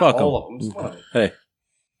Irwin. Not Fuck all him. of them. Just one of them. Hey,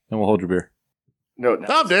 and we'll hold your beer. No,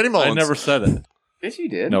 I'm Danny Mullins. I never said it. Yes, you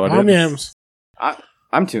did. No, I Mom didn't. yams.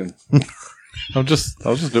 I'm tuned. I was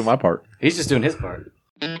just doing my part. He's just doing his part.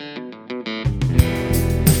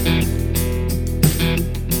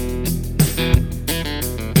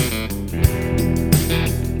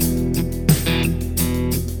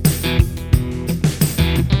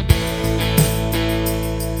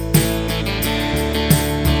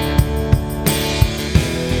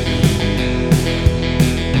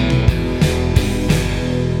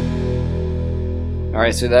 All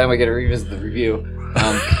right, so then we get to revisit the review.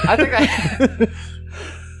 I think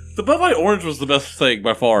The Bud Light Orange was the best thing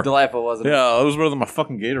by far. delightful, wasn't it? Yeah, it was better than my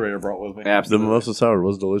fucking Gatorade I brought with me. The Absolutely. mimosa sour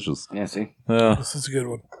was delicious. Yeah, see? Yeah, This is a good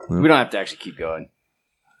one. We don't have to actually keep going.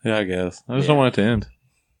 yeah, I guess. I just don't want it to end.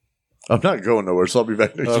 I'm not going nowhere, so I'll be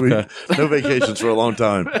back next Okay. week. No vacations for a long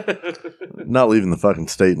time. Not leaving the fucking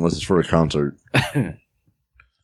state unless it's for a concert.